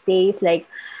media these days, like,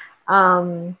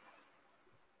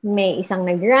 may isang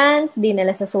nag-rant,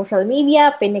 dinala sa social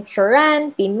media, pinicturean,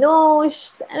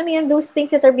 pinost. Alam mo yun, those things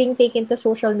that are being taken to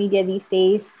social media these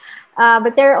days.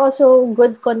 But there are also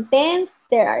good content.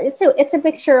 It's a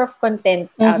mixture of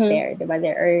content out there, diba?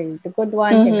 There are the good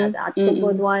ones and the not so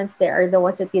good ones. There are the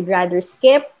ones that you'd rather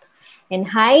skip and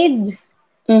hide.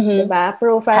 Diba?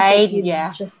 Profiles that you'd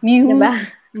just mute. Diba?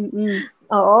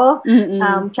 Oo.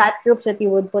 Chat groups that you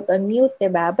would put on mute,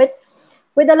 diba? But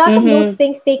with a lot of those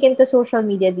things taken to social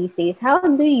media these days, how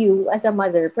do you, as a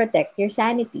mother, protect your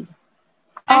sanity?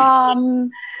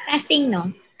 Fasting,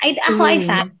 no? I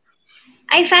fast.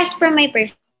 I fast from my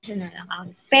personal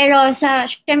account. Pero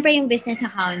syempre yung business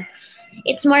account,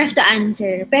 it's more of the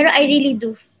answer. Pero I really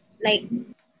do, like,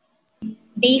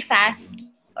 day fast.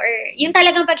 Or yung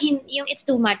talagang yung it's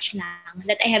too much lang,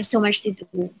 that I have so much to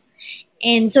do.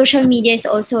 And social media is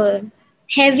also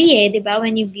heavy, di ba,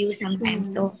 when you view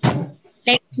sometimes. So,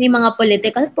 like, may mga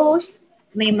political posts,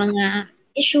 may mga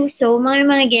issues, so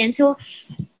mga ganyan. So,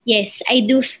 yes, I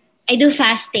do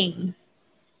fasting.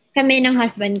 Kami ng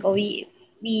husband ko, we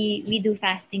do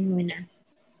fasting muna.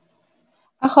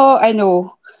 Ako, I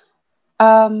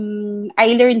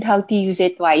learned how to use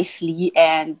it wisely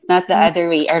and not the other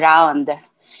way around.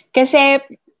 Kasi,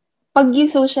 pag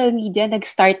yung social media,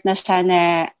 nag-start na siya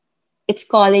na it's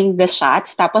calling the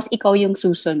shots, tapos ikaw yung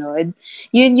susunod.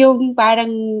 Yun yung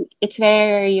parang, it's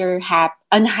where your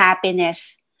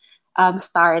unhappiness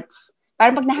starts.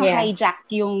 Parang pag naka-hijack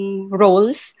yung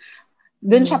roles,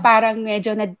 dun siya parang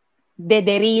medyo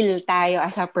na-derail tayo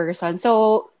as a person.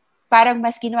 So, parang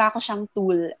mas ginawa ko siyang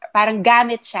tool. Parang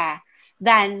gamit siya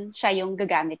than siya yung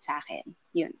gagamit sa akin.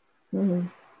 Yun.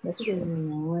 That's true.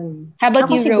 How about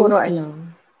you, Rosie?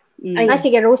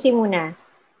 Sige, Rosie muna.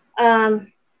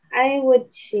 I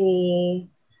would say,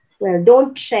 well,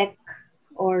 don't check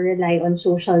or rely on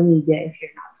social media if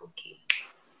you're not okay.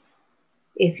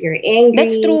 If you're angry,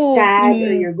 sad,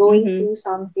 or you're going through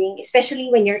something,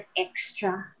 especially when you're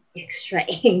extra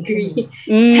angry,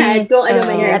 sad, kung ano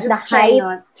man yun, just try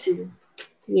not to.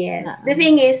 Yes. The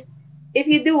thing is, if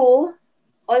you do,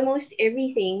 almost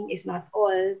everything, if not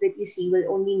all, that you see will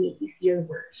only make you feel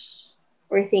worse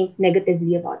or think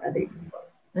negatively about other people.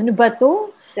 Ano ba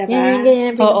to? Diba?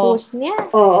 Yan post niya.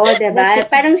 Oo, diba?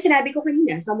 Parang sinabi ko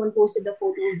kanina, someone posted a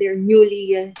photo of their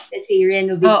newly, let's say,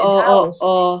 renovated house.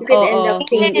 You could end up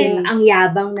thinking, ang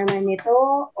yabang naman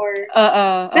nito, or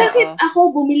bakit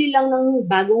ako bumili lang ng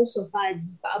bagong sofa,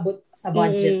 di paabot sa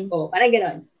budget ko? Parang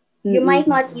ganon. You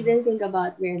might not even think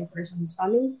about where the person is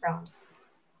coming from.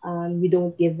 You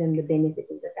don't give them the benefit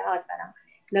of the doubt. Parang,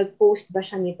 nag-post ba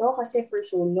siya nito kasi for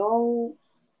so long,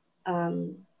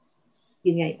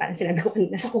 yun nga, parang sinabi ko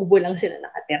kanina, sa kubo lang sila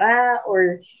nakatira,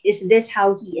 or is this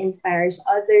how he inspires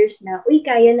others na, uy,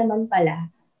 kaya naman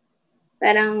pala.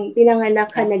 Parang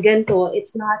pinanganak ka na ganito,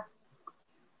 it's not,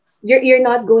 you're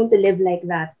not going to live like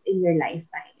that in your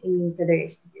lifetime, I mean, for the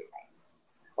rest of your life.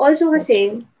 Also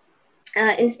kasi,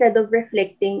 instead of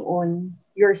reflecting on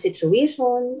your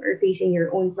situation or facing your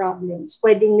own problems,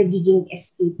 pwedeng nagiging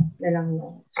escape na lang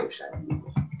ng social media.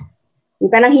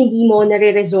 Parang hindi mo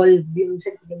nare-resolve yung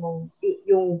sarili mo,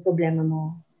 yung problema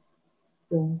mo,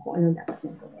 yung kung ano dapat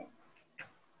mong gawin.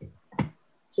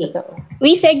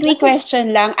 Okay. Segue question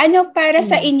lang. Ano para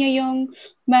sa inyo yung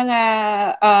mga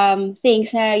things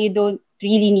na you don't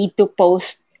really need to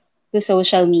post to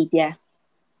social media?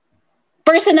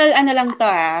 Personal lang to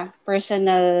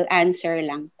personal answer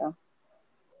lang to.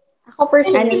 Ako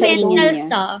personally, sa inyo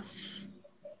stuff.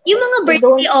 Yung mga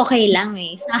birthday okay lang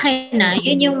Sa akin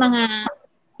yun yung mga...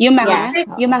 Yung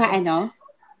mga ano?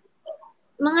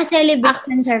 Mga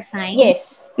celebrations are fine.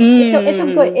 Yes.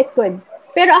 It's good.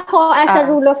 Pero ako, as a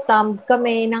rule of thumb,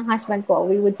 kami ng husband ko,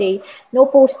 we would say, no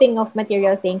posting of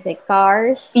material things like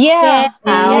cars,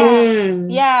 house,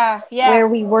 where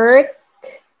we work,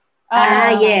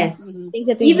 yes. Things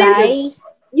that we buy.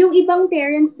 Yung ibang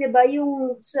parents, di ba,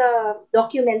 yung sa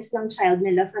documents ng child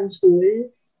nila from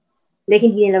school, like,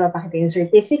 hindi nila mapakita yung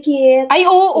certificate. Ay,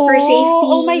 oo. For safety.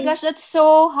 Oh my gosh, that's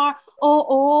so hard.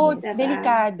 Oo, diba?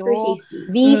 Delikado. For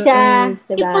safety. Visa,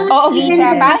 diba?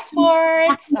 Visa,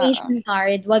 passports. Vaccination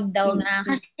card, wag daw na.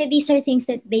 Kasi these are things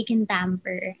that they can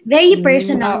tamper. Very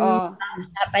personal.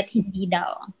 Dapat hindi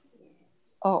daw.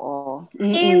 Oo.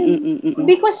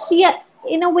 Because,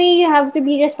 in a way, you have to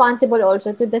be responsible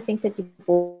also to the things that you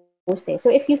post.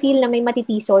 So, if you feel na may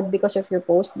matitisod because of your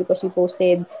post, because you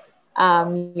posted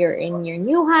you're in your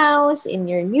new house, in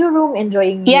your new room,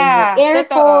 enjoying your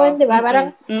aircon, di ba?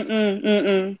 Parang,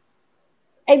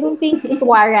 I don't think it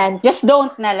warrants. Just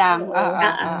don't na lang.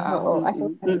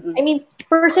 I mean,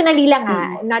 personally lang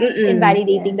I'm not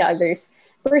invalidating the others.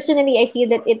 Personally, I feel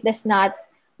that it does not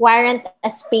warrant a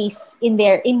space in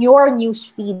your news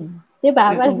feed.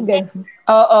 Diba? Parang ganun.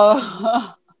 Oo.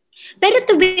 Pero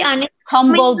to be honest,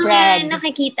 humble may brag.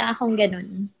 nakikita akong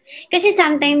ganun. Kasi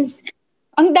sometimes,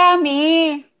 ang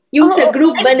dami. Yung sa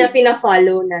group ba na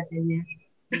fina-follow natin niya?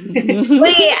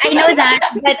 Wait, I know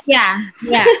that. But yeah.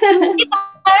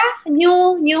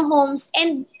 New homes.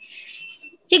 And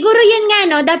siguro yun nga,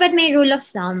 no, dapat may rule of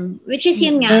thumb. Which is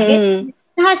yun nga.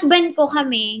 Sa husband ko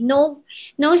kami, no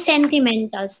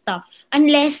sentimental stuff.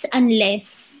 Unless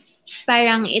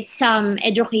parang it's some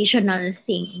educational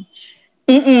thing.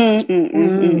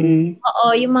 Oo,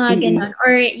 yung mga ganon.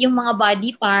 Or yung mga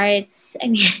body parts.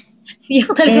 I mean,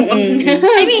 yung talaga.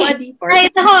 Body parts.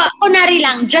 Kahit ako, kunwari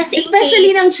lang, just in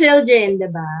especially case. ng children,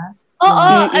 diba?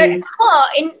 Oo. Ako,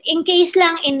 in case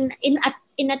lang, in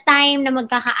a time na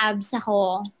magkaka-abs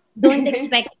ako, don't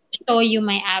expect to show you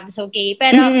my abs, okay?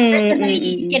 Pero personally,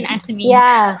 you can ask me.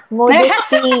 Yeah,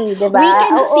 modesty, diba? We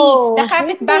can see. The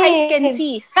Kapitbahays can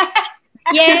see.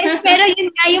 Yes, pero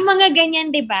yun nga, yung mga ganyan,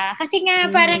 di ba? Kasi nga,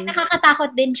 parang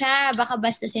nakakatakot din siya. Baka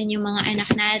bastusin yung mga anak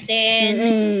natin.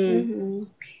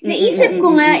 Naisip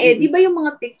ko nga di ba yung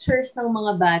mga pictures ng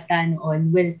mga bata noon,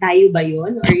 well, tayo ba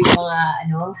yun? Or yung mga,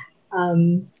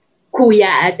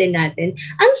 kuya ate natin.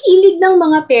 Ang hilig ng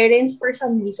mga parents for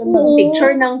some reason, mga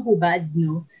picture ng hubad,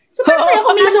 no? So, parang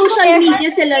kung may social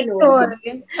media sila noon.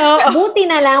 Buti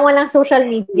na lang, walang social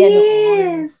media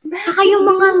noon. Yes. Saka yung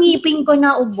mga ngipin ko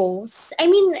na ubos. I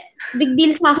mean, big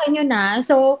deal sa akin yun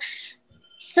So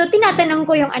tinatanong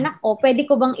ko yung anak ko, pwede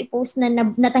ko bang i-post na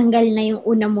natanggal na yung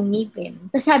una mong ngipin?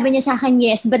 Tapos sabi niya sa akin,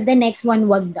 yes, but the next one,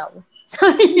 wag daw.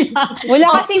 Sabi niya.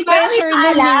 Wala kasing pressure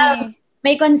nun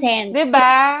May consent.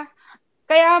 Diba?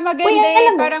 Kaya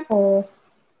maganda parang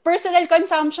personal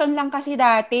consumption lang kasi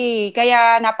dati.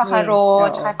 Kaya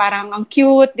napaka-raw, tsaka parang ang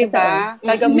cute, di ba?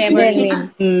 Talagang memories.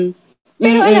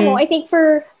 Pero alam mo, I think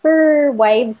for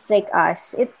wives like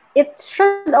us, it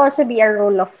should also be a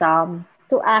rule of thumb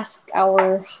to ask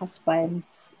our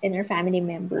husbands and our family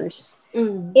members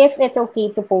if it's okay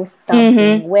to post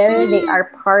something where they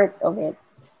are part of it.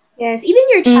 Yes, even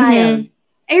your child.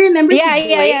 I remember si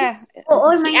Joyce. Yeah.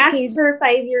 She asked her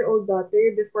 5-year-old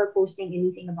daughter before posting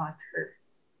anything about her.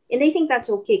 And I think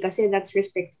that's okay kasi that's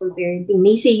respectful parenting.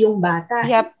 May say yung bata.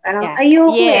 Yep. Parang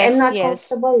ayoko I'm not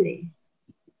comfortable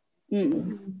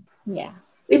Yeah.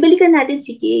 Balikan natin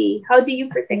si Kay. How do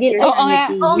you protect your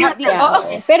sanity?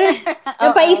 Pero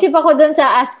napaisip ako dun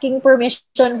sa asking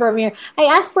permission from your...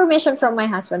 I asked permission from my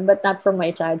husband but not from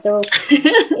my child. So,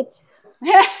 it's...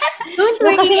 Don't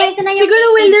worry. Kasi siguro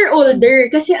when they're older.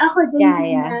 Kasi ako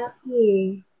din.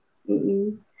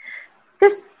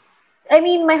 Because, I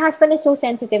mean, my husband is so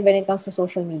sensitive when it comes to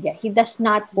social media. He does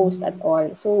not post at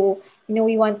all. So,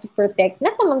 we want to protect.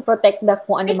 Not naman protect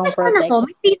kung ano mang protect.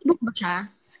 May Facebook ba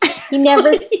siya?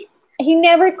 He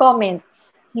never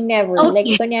comments. He never. Okay.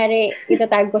 Like, kunyari,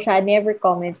 itatag ko siya, never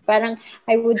comments. Parang,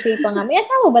 I would say pa nga, may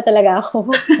asawa ba talaga ako?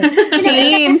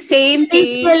 Same.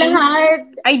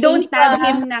 I don't tag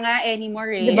him na nga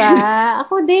anymore Diba?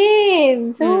 Ako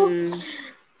din. So,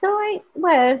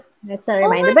 that's a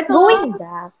reminder. But going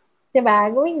back, diba?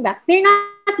 They're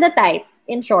not the type,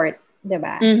 in short.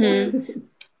 Diba? So,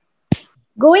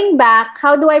 going back,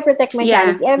 how do I protect my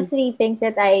sanity? I have 3 things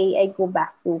that I go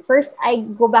back to. First, I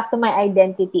go back to my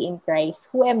identity in Christ.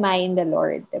 Who am I in the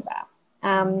Lord, diba?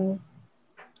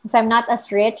 If I'm not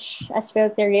as rich, as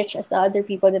filthy rich as the other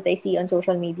people that I see on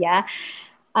social media,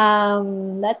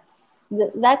 that's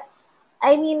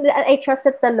I mean, I trust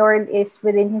that the Lord is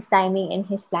within His timing and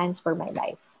His plans for my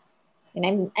life,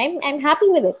 and I'm happy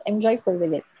with it. I'm joyful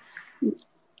with it.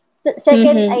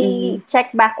 Second, I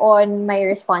check back on my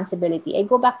responsibility. I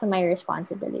go back to my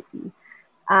responsibility.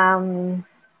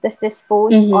 Does this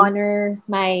post honor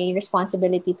my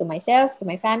responsibility to myself, to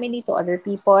my family, to other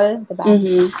people? Diba?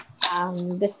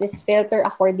 Does this filter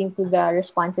according to the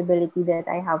responsibility that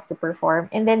I have to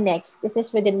perform? And then next, this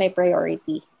is within my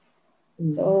priority.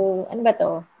 So, ano ba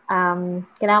to?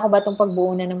 Kailangan ko ba itong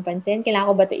pagbuunan ng pansin? Kailangan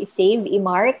ko ba ito i-save,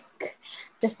 i-mark?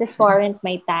 Does this warrant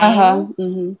my time?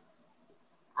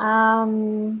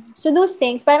 So those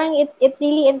things, parang it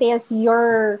really entails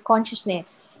your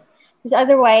consciousness. Because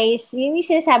otherwise, yung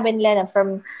sinasabi nila na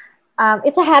from,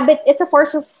 it's a habit, it's a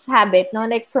force of habit, no?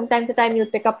 Like from time to time,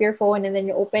 you'll pick up your phone and then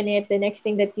you open it. The next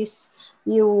thing that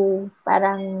you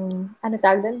parang, ano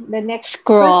tawag dun? The next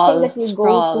first thing that you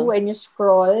go to and you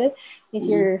scroll is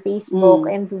your Facebook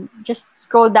and just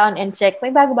scroll down and check,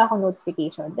 may bago ba akong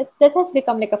notification? That has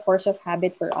become like a force of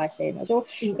habit for us. No? So,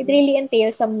 it really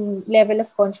entails some level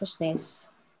of consciousness.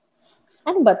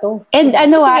 Ano ba to? And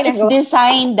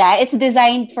it's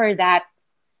designed for that.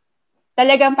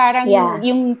 talagang parang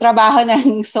yung trabaho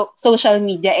ng social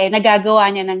media nagagawa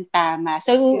niya ng tama.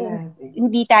 So,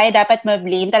 hindi tayo dapat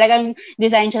ma-blame. Talagang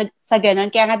design siya sa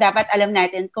ganun. Kaya nga dapat alam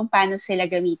natin kung paano sila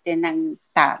gamitin ng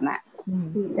tama.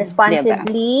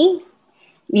 Responsibly. Diba?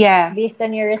 Yeah. Based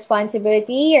on your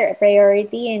responsibility, your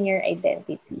priority, and your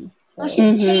identity. So,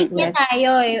 shape niya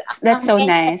tayo. That's so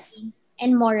nice.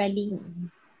 And morally.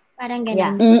 Parang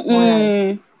ganun.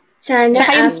 Morals. Sana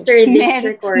after this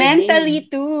recording. Mentally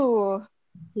too.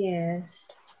 Yes.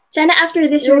 Sana after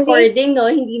this recording, no,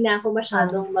 hindi na ako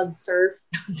masyadong mag-surf.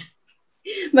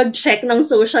 Mag-check ng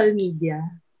social media.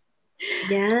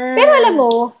 Yeah. Pero alam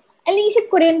mo, alisip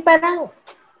ko rin parang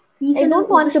I don't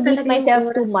want to beat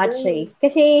myself too much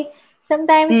Kasi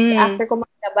sometimes after ko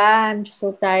maglaba, I'm just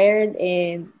so tired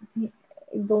and I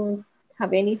don't have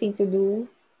anything to do.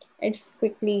 I just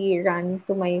quickly run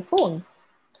to my phone.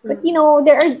 But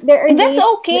there are that's days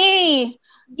okay.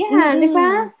 Di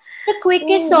ba? The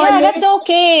quickest that's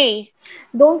okay.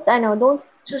 Don't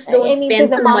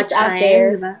spend too much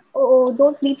time. Diba?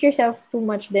 Don't beat yourself too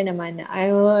much din naman.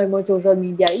 I'm on social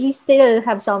media. You still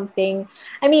have something.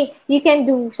 I mean, you can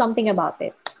do something about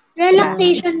it.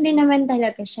 Relaxation din naman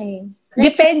talaga siya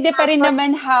Depende pa rin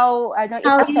naman how it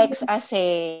affects us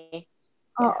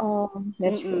Oo.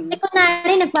 That's true. Ito na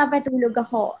rin, nagpapatulog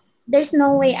ako. There's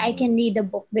no way I can read a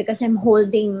book because I'm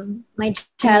holding my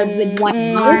child with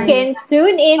one arm. You can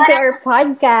tune into our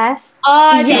podcast.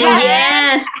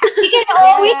 Yes. You can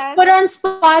always put on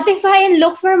Spotify and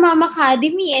look for Mom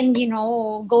Academy and,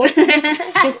 go to this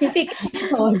specific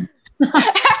episode.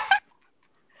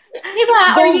 Diba?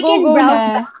 Or you can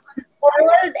browse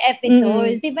world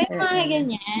episodes. Diba yung mga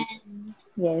ganyan?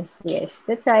 Yes.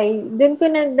 That's why, dun ko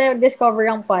na-discover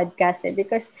ang podcast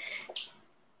because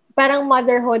parang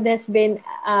motherhood has been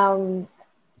a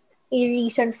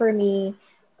reason for me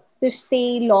to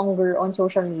stay longer on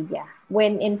social media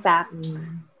when in fact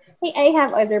I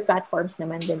have other platforms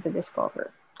naman din to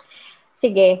discover.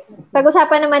 Sige,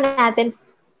 pag-usapan naman natin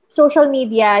social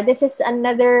media. This is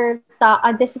another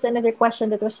question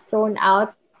that was thrown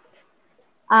out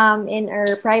in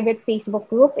our private Facebook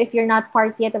group. If you're not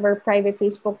part yet of our private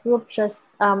Facebook group, just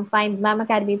find Mom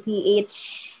Academy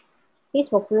PH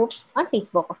Facebook group on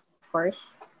Facebook, of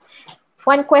course.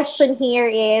 One question here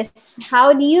is,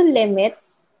 how do you limit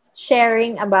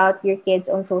sharing about your kids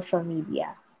on social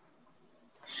media?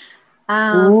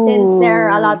 Since there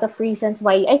are a lot of reasons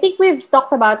why, I think we've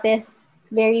talked about this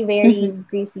very, very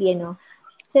briefly,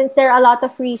 Since there are a lot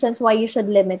of reasons why you should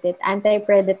limit it.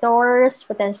 Anti-predators,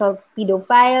 potential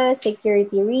pedophiles,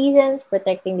 security reasons,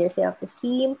 protecting their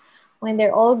self-esteem when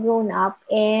they're all grown up,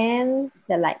 and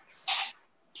the likes.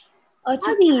 How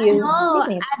do you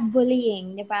add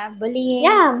bullying, di ba? Bullying.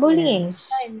 Yeah, bullying.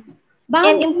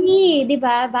 Boundary, di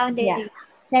ba? Boundaries. Yeah.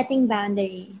 Setting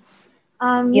boundaries.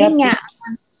 Yun nga.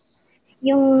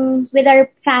 Yung with our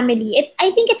family, I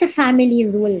think it's a family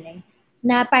rule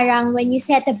na parang when you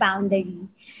set a boundary,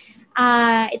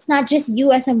 it's not just you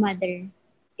as a mother.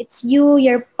 It's you,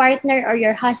 your partner, or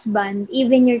your husband,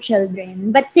 even your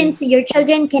children. But since your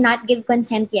children cannot give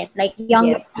consent yet, like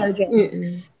younger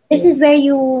children, this is where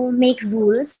you make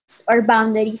rules or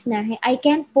boundaries na I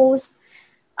can't post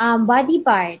body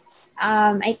parts.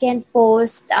 I can't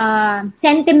post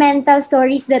sentimental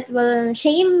stories that will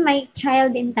shame my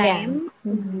child in time.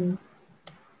 Yeah.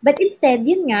 But instead,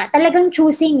 yun nga, talagang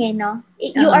choosing no?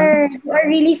 You are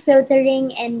really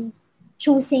filtering and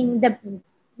choosing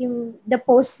the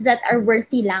posts that are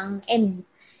worthy lang and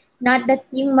not that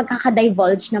yung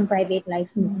magkaka-divulge ng private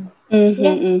life mo.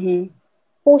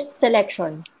 Post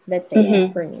selection, let's say,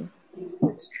 for me.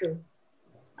 That's true.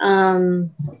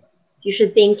 You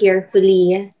should think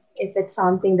carefully if it's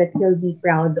something that you'll be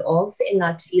proud of and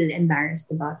not feel embarrassed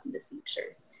about in the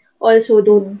future. Also,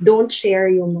 don't share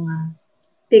yung mga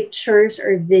pictures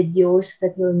or videos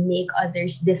that will make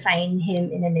others define him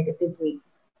in a negative way.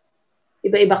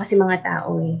 Iba-iba kasi mga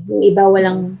tao Yung iba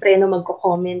walang preno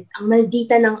magko-comment, ang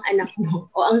maldita ng anak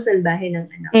mo o ang salbahe ng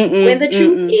anak mo. When the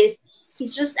truth is,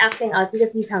 he's just acting out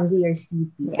because he's hungry or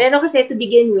sleepy. Yeah. Pero kasi to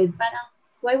begin with, parang,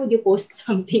 why would you post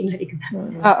something like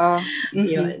that?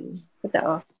 Yun.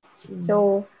 Totoo.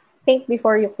 So, think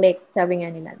before you click, sabi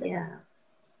nga nila. Yeah.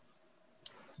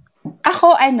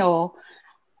 Ako,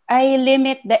 I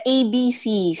limit the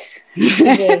ABCs.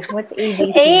 Okay, what's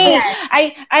ABC?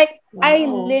 I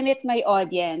limit my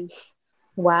audience.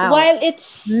 Wow. While it's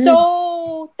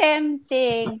so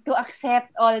tempting to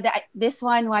accept all the, this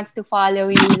one wants to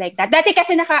follow you like that. Dati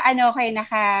kasi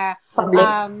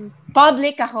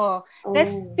public ako.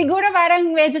 Tapos siguro parang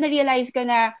medyo na-realize ko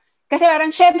na, kasi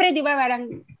parang syempre, di ba,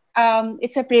 parang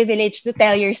it's a privilege to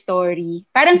tell your story.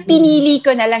 Parang pinili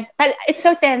ko na lang. It's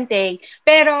so tempting.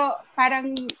 Pero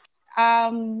parang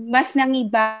mas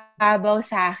nangibabaw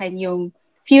sa akin yung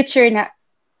future na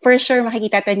for sure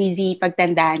makikita to ni Z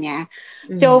pagtanda niya.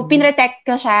 So, pinrotect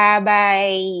ko siya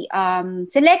by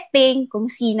selecting kung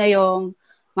sino yung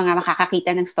mga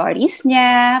makakakita ng stories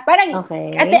niya. Parang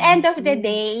at the end of the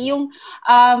day,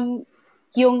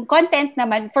 yung content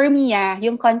naman, for me,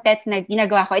 yung content na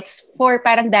ginagawa ko, it's for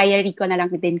parang diary ko na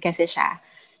lang din kasi siya.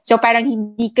 So, parang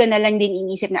hindi ko na lang din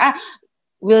inisip na,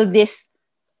 will this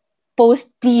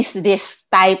post please this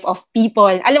type of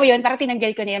people? Alam mo yun, parang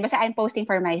tinanggal ko na yun. Basta I'm posting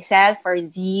for myself, for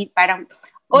Z, parang,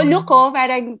 look ko,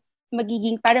 parang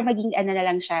maging ano na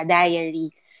lang siya,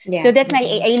 diary. Yeah. So, that's why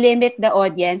I limit the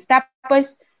audience.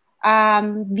 Tapos,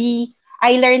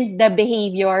 I learned the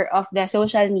behavior of the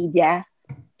social media.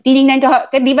 Tinignan ko,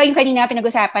 di ba yung kanina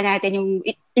pinag-usapan natin, yung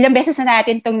ilang beses na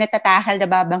natin itong natatakal na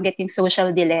babanggit yung social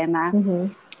dilemma.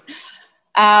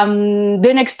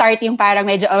 Doon nag-start yung parang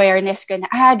medyo awareness ko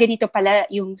na, ganito pala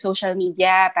yung social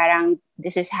media, parang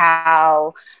this is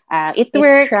how it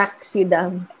works. It tracks you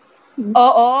down.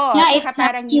 Oo. Yeah, it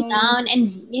tracks you down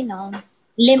and,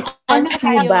 punts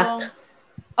you back.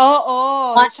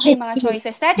 Oo. Tsaka yung mga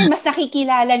choices natin, mas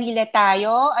nakikilala nila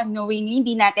tayo, unknowingly,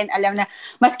 hindi natin alam na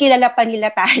mas kilala pa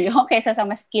nila tayo kaysa sa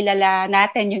mas kilala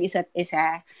natin yung isa't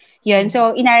isa. Yun.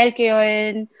 So, inaral ko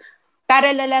yun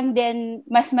para lang din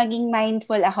mas maging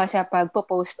mindful ako sa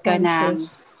pagpo-post ko ng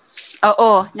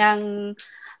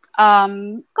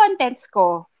contents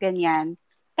ko. Ganyan.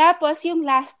 Tapos, yung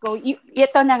last ko,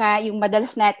 ito na nga, yung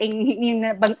madalas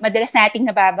nating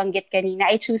nababanggit kanina,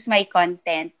 I choose my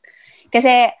content.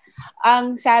 Kasi,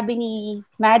 ang sabi ni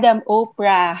Madam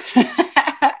Oprah,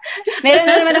 meron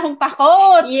na naman akong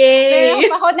pa-quote. Yay! Meron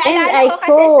akong pa-quote. Naalala ko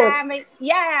kasi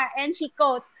siya. And she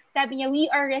quotes, sabi niya,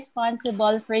 we are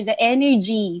responsible for the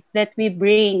energy that we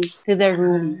bring to the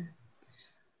room.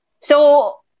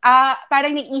 So,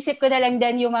 parang naisip ko na lang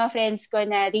din yung mga friends ko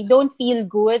na they don't feel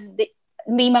good.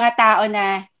 May mga tao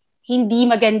na hindi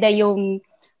maganda yung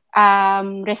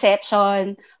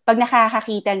reception pag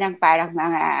nakakakita ng parang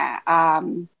mga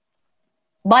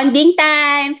bonding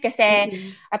times kasi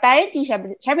apparently,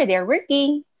 syempre they're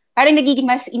working. Parang nagiging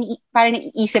parang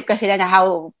naiisip ko sila na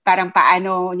parang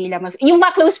paano nila yung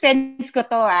mga close friends ko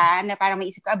to na parang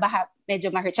maiisip ko, baka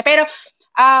medyo ma-hurt siya. Pero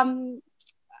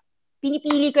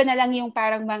pinipili ko na lang yung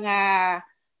parang mga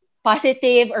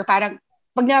positive or parang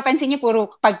pag napansin niyo, puro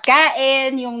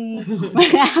pagkain, yung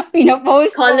mga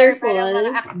pinopost ko. Colorful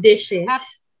dishes.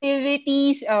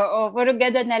 Activities. Puro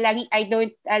gano'n na lang. I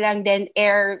don't lang then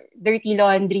air dirty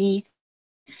laundry.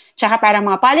 Tsaka parang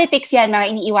mga politics yan,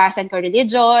 mga iniiwasan ko,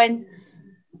 religion.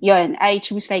 Yun, I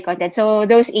choose my content. So,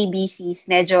 those ABCs,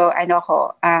 medyo,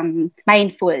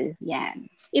 mindful.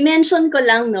 Yan. I-mention ko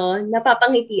lang,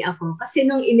 napapangiti ako. Kasi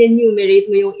nung in-enumerate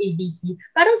mo yung ABC,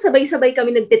 parang sabay-sabay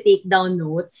kami nagte-take down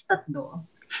notes, tatlo.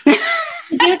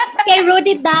 I wrote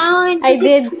it down. I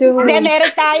did too. Then,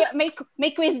 meron tayo,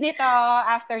 may quiz nito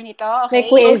after nito. Okay?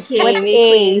 May quiz. Okay, What's may A?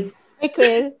 quiz. May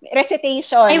quiz.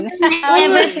 Recitation.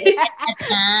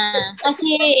 Kasi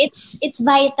it's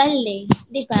vital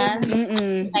di ba?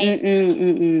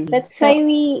 That's why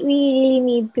we really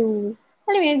need to,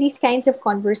 these kinds of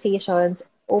conversations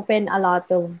open a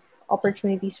lot of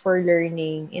opportunities for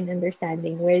learning and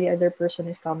understanding where the other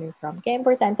person is coming from. Kaya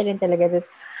importante rin talaga that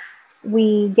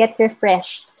we get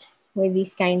refreshed with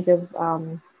these kinds of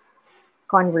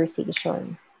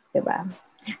conversation, diba?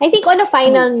 I think on a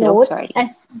final note,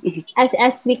 as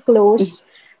we close,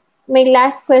 my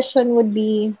last question would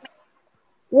be,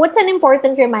 what's an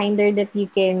important reminder that you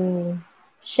can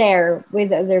share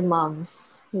with other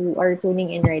moms who are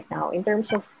tuning in right now in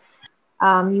terms of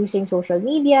using social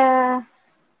media,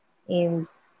 and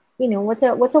what's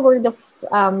a word of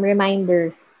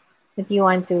reminder that you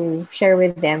want to share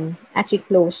with them as we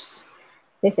close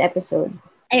this episode?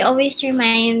 I always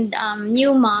remind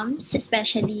new moms,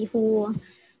 especially who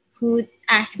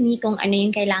ask me kung ano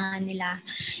yung kailangan nila.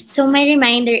 So my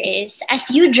reminder is, as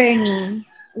you journey,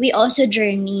 we also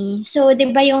journey. So,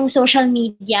 di ba yung social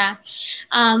media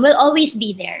will always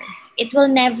be there. It will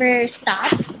never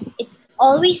stop. It's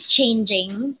always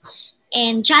changing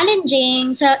and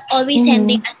challenging. So, always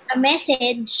sending us a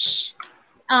message.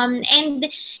 And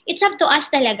it's up to us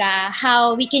talaga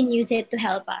how we can use it to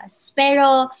help us.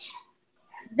 Pero,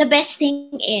 the best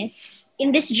thing is,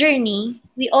 in this journey,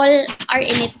 we all are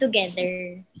in it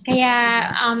together. Kaya,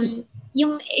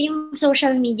 yung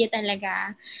social media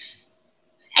talaga,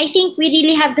 I think we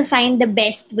really have to find the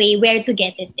best way where to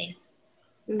get it.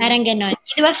 Parang ganon.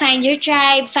 Di ba, find your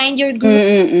tribe, find your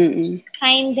group,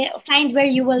 find where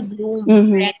you will bloom.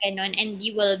 Parang ganon, and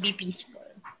you will be peaceful.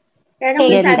 Pero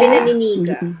ang sabi na ni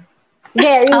Nika.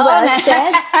 Very well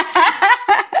said.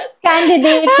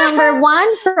 Candidate number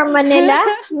 1 from Manila,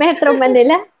 Metro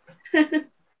Manila.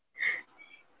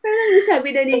 Parang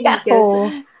sabi na ni Nika.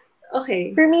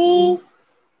 Okay. For me,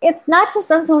 it's not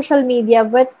just on social media,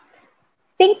 but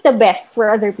think the best for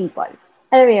other people.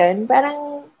 Alam mo yun?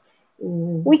 Parang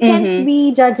we can't be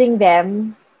judging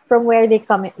them from where they're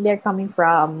coming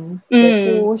from,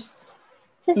 their posts.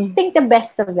 Just think the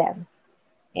best of them.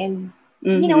 And,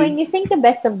 you know, when you think the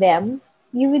best of them,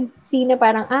 you would see na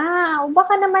parang,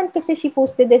 baka naman kasi she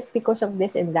posted this because of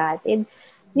this and that. And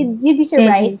you'd be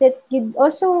surprised that you'd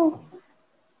also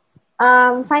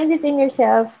find it in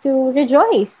yourself to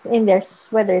rejoice in theirs,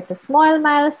 whether it's a small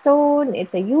milestone,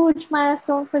 it's a huge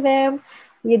milestone for them.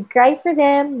 You'd cry for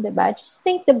them, diba? Just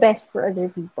think the best for other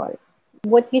people.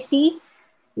 What you see,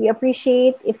 you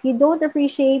appreciate. If you don't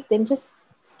appreciate, then just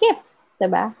skip,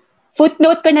 diba?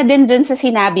 Footnote ko na din dyan sa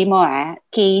sinabi mo,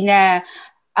 Kay, na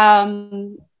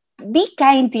be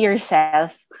kind to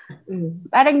yourself.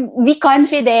 Parang be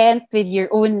confident with your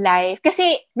own life.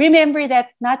 Kasi remember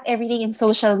that not everything in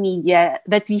social media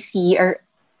that we see are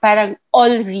parang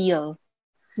all real.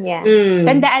 Yeah.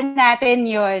 Tandaan natin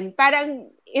yun. Parang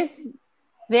if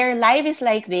their life is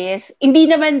like this, hindi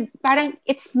naman, parang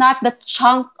it's not the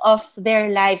chunk of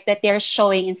their lives that they're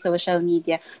showing in social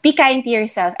media. Be kind to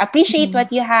yourself. Appreciate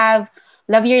what you have.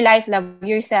 Love your life, love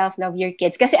yourself, love your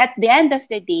kids. Kasi at the end of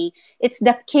the day, it's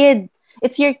the kid.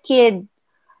 It's your kid.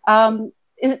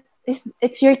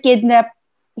 It's your kid na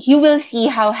you will see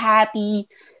how happy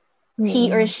he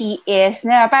or she is.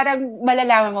 Na parang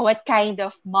malalaman mo what kind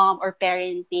of mom or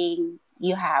parenting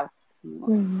you have.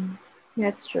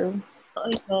 That's true.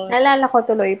 Naalala ko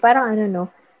tuloy, parang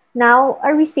now,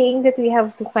 are we saying that we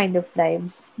have two kind of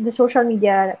lives? The social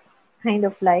media kind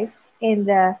of life and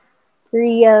the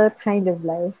real kind of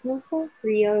life. So,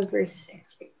 real versus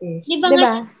expectation. Di ba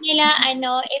nga nila,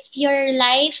 if your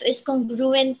life is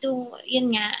congruent to,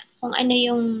 yun nga, kung ano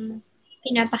yung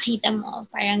pinapakita mo,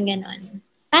 parang ganon.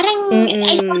 Parang,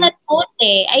 I saw that quote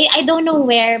I don't know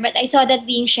where, but I saw that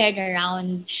being shared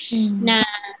around na,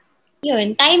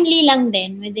 yun, timely lang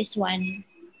din with this one.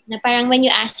 Na parang when you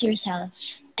ask yourself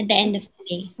at the end of the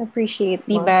day. Appreciate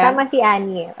mo. Diba? Tama si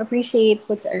Annie. Appreciate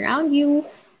what's around you.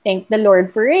 Thank the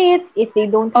Lord for it. If they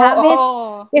don't have it,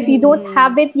 if you don't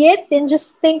have it yet, then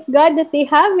just thank God that they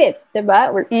have it.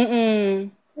 Diba?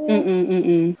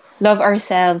 Love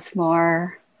ourselves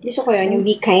more. Gusto ko yun, yung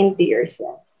be kind to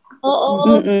yourself.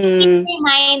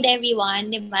 Remind everyone,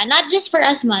 diba? Not just for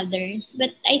us mothers,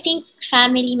 but I think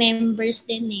family members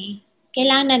din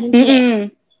Kailangan na din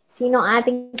sila. Sino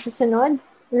ating susunod?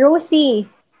 Rosie!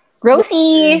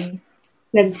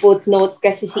 Nag-footnote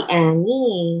kasi si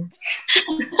Annie.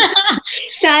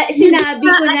 Sinabi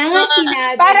ko na nga,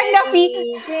 parang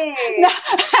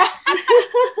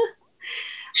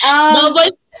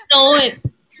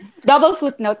Double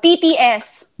footnote.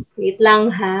 TTS. Wait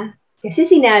lang ha. Kasi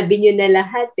sinabi nyo na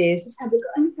lahat So sabi ko,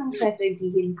 ano pang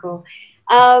sasabihin ko?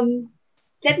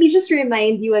 Let me just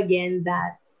remind you again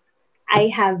that I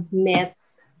have met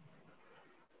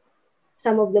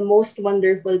some of the most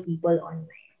wonderful people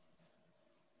online.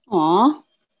 Aww.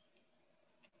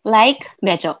 Like?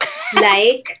 Joke.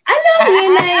 Like? Alam nyo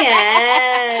na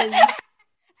yan!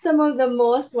 Some of the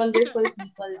most wonderful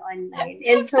people online.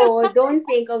 And so, don't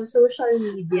think of social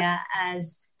media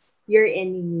as your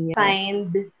enemy.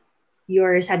 Find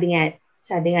your, sabi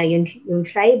nga yung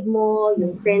tribe mo,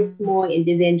 yung friends mo, and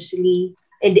eventually,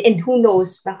 and who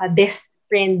knows, baka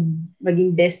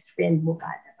maging best friend mo pa,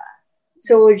 diba?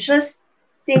 So, just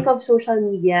think of social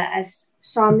media as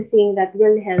something that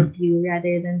will help you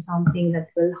rather than something that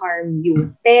will harm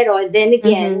you. Pero, then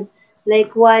again,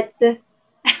 like what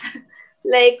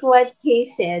Kay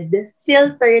said,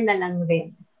 filter na lang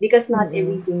rin. Because not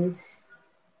everything is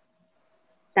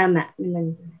tama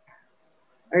naman.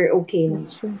 Or okay.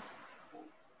 That's true.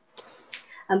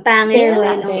 Ang pangit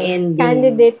ng ending.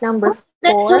 Candidate number 4.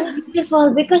 That's so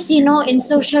beautiful because, in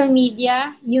social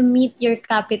media, you meet your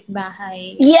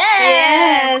kapitbahay.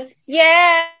 Yes!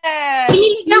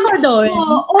 Feeling ako doon.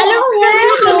 Alam mo nga,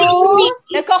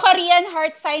 Nagko-Korean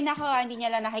heart sign ako, hindi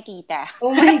niya lang nakikita. Oh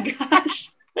my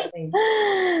gosh.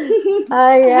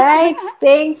 Alright.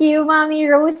 Thank you, Mommy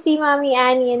Rosie, Mommy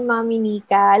Annie, and Mommy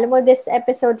Nika. Alam mo, this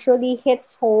episode truly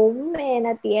hits home, and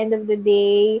at the end of the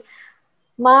day,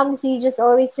 moms, you just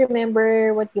always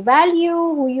remember what you value,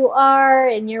 who you are,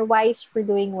 and you're wise for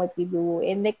doing what you do.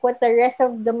 And like what the rest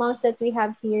of the moms that we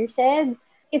have here said,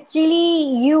 it's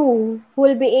really you who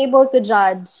will be able to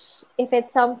judge if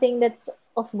it's something that's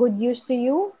of good use to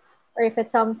you or if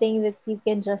it's something that you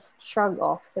can just shrug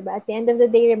off. Diba? At the end of the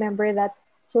day, remember that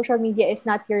social media is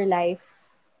not your life.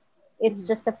 It's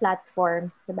just a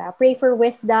platform. Diba? Pray for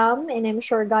wisdom, and I'm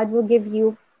sure God will give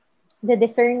you the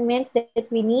discernment that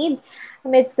we need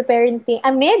amidst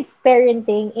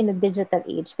parenting in a digital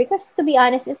age. Because to be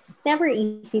honest, it's never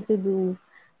easy to do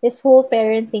this whole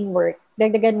parenting work.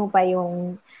 Dagdagan mo pa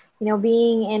yung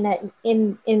being in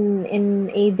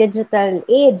a digital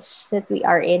age that we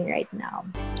are in right now.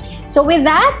 So with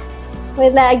that,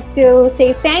 we'd like to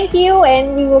say thank you,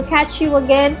 and we will catch you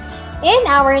again in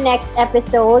our next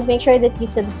episode. Make sure that you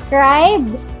subscribe,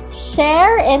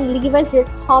 share, and leave us your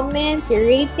comments, your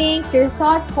ratings, your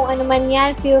thoughts. Kung ano man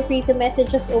yan, feel free to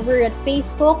message us over at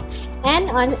Facebook and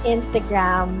on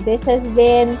Instagram. This has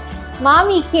been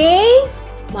Mommy K,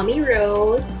 Mommy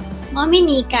Rose, Mommy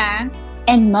Nika,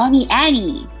 and Mommy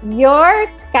Annie, your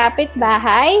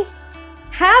Kapitbahays.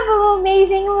 Have an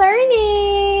amazing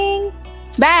learning!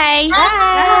 Bye!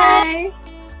 Bye!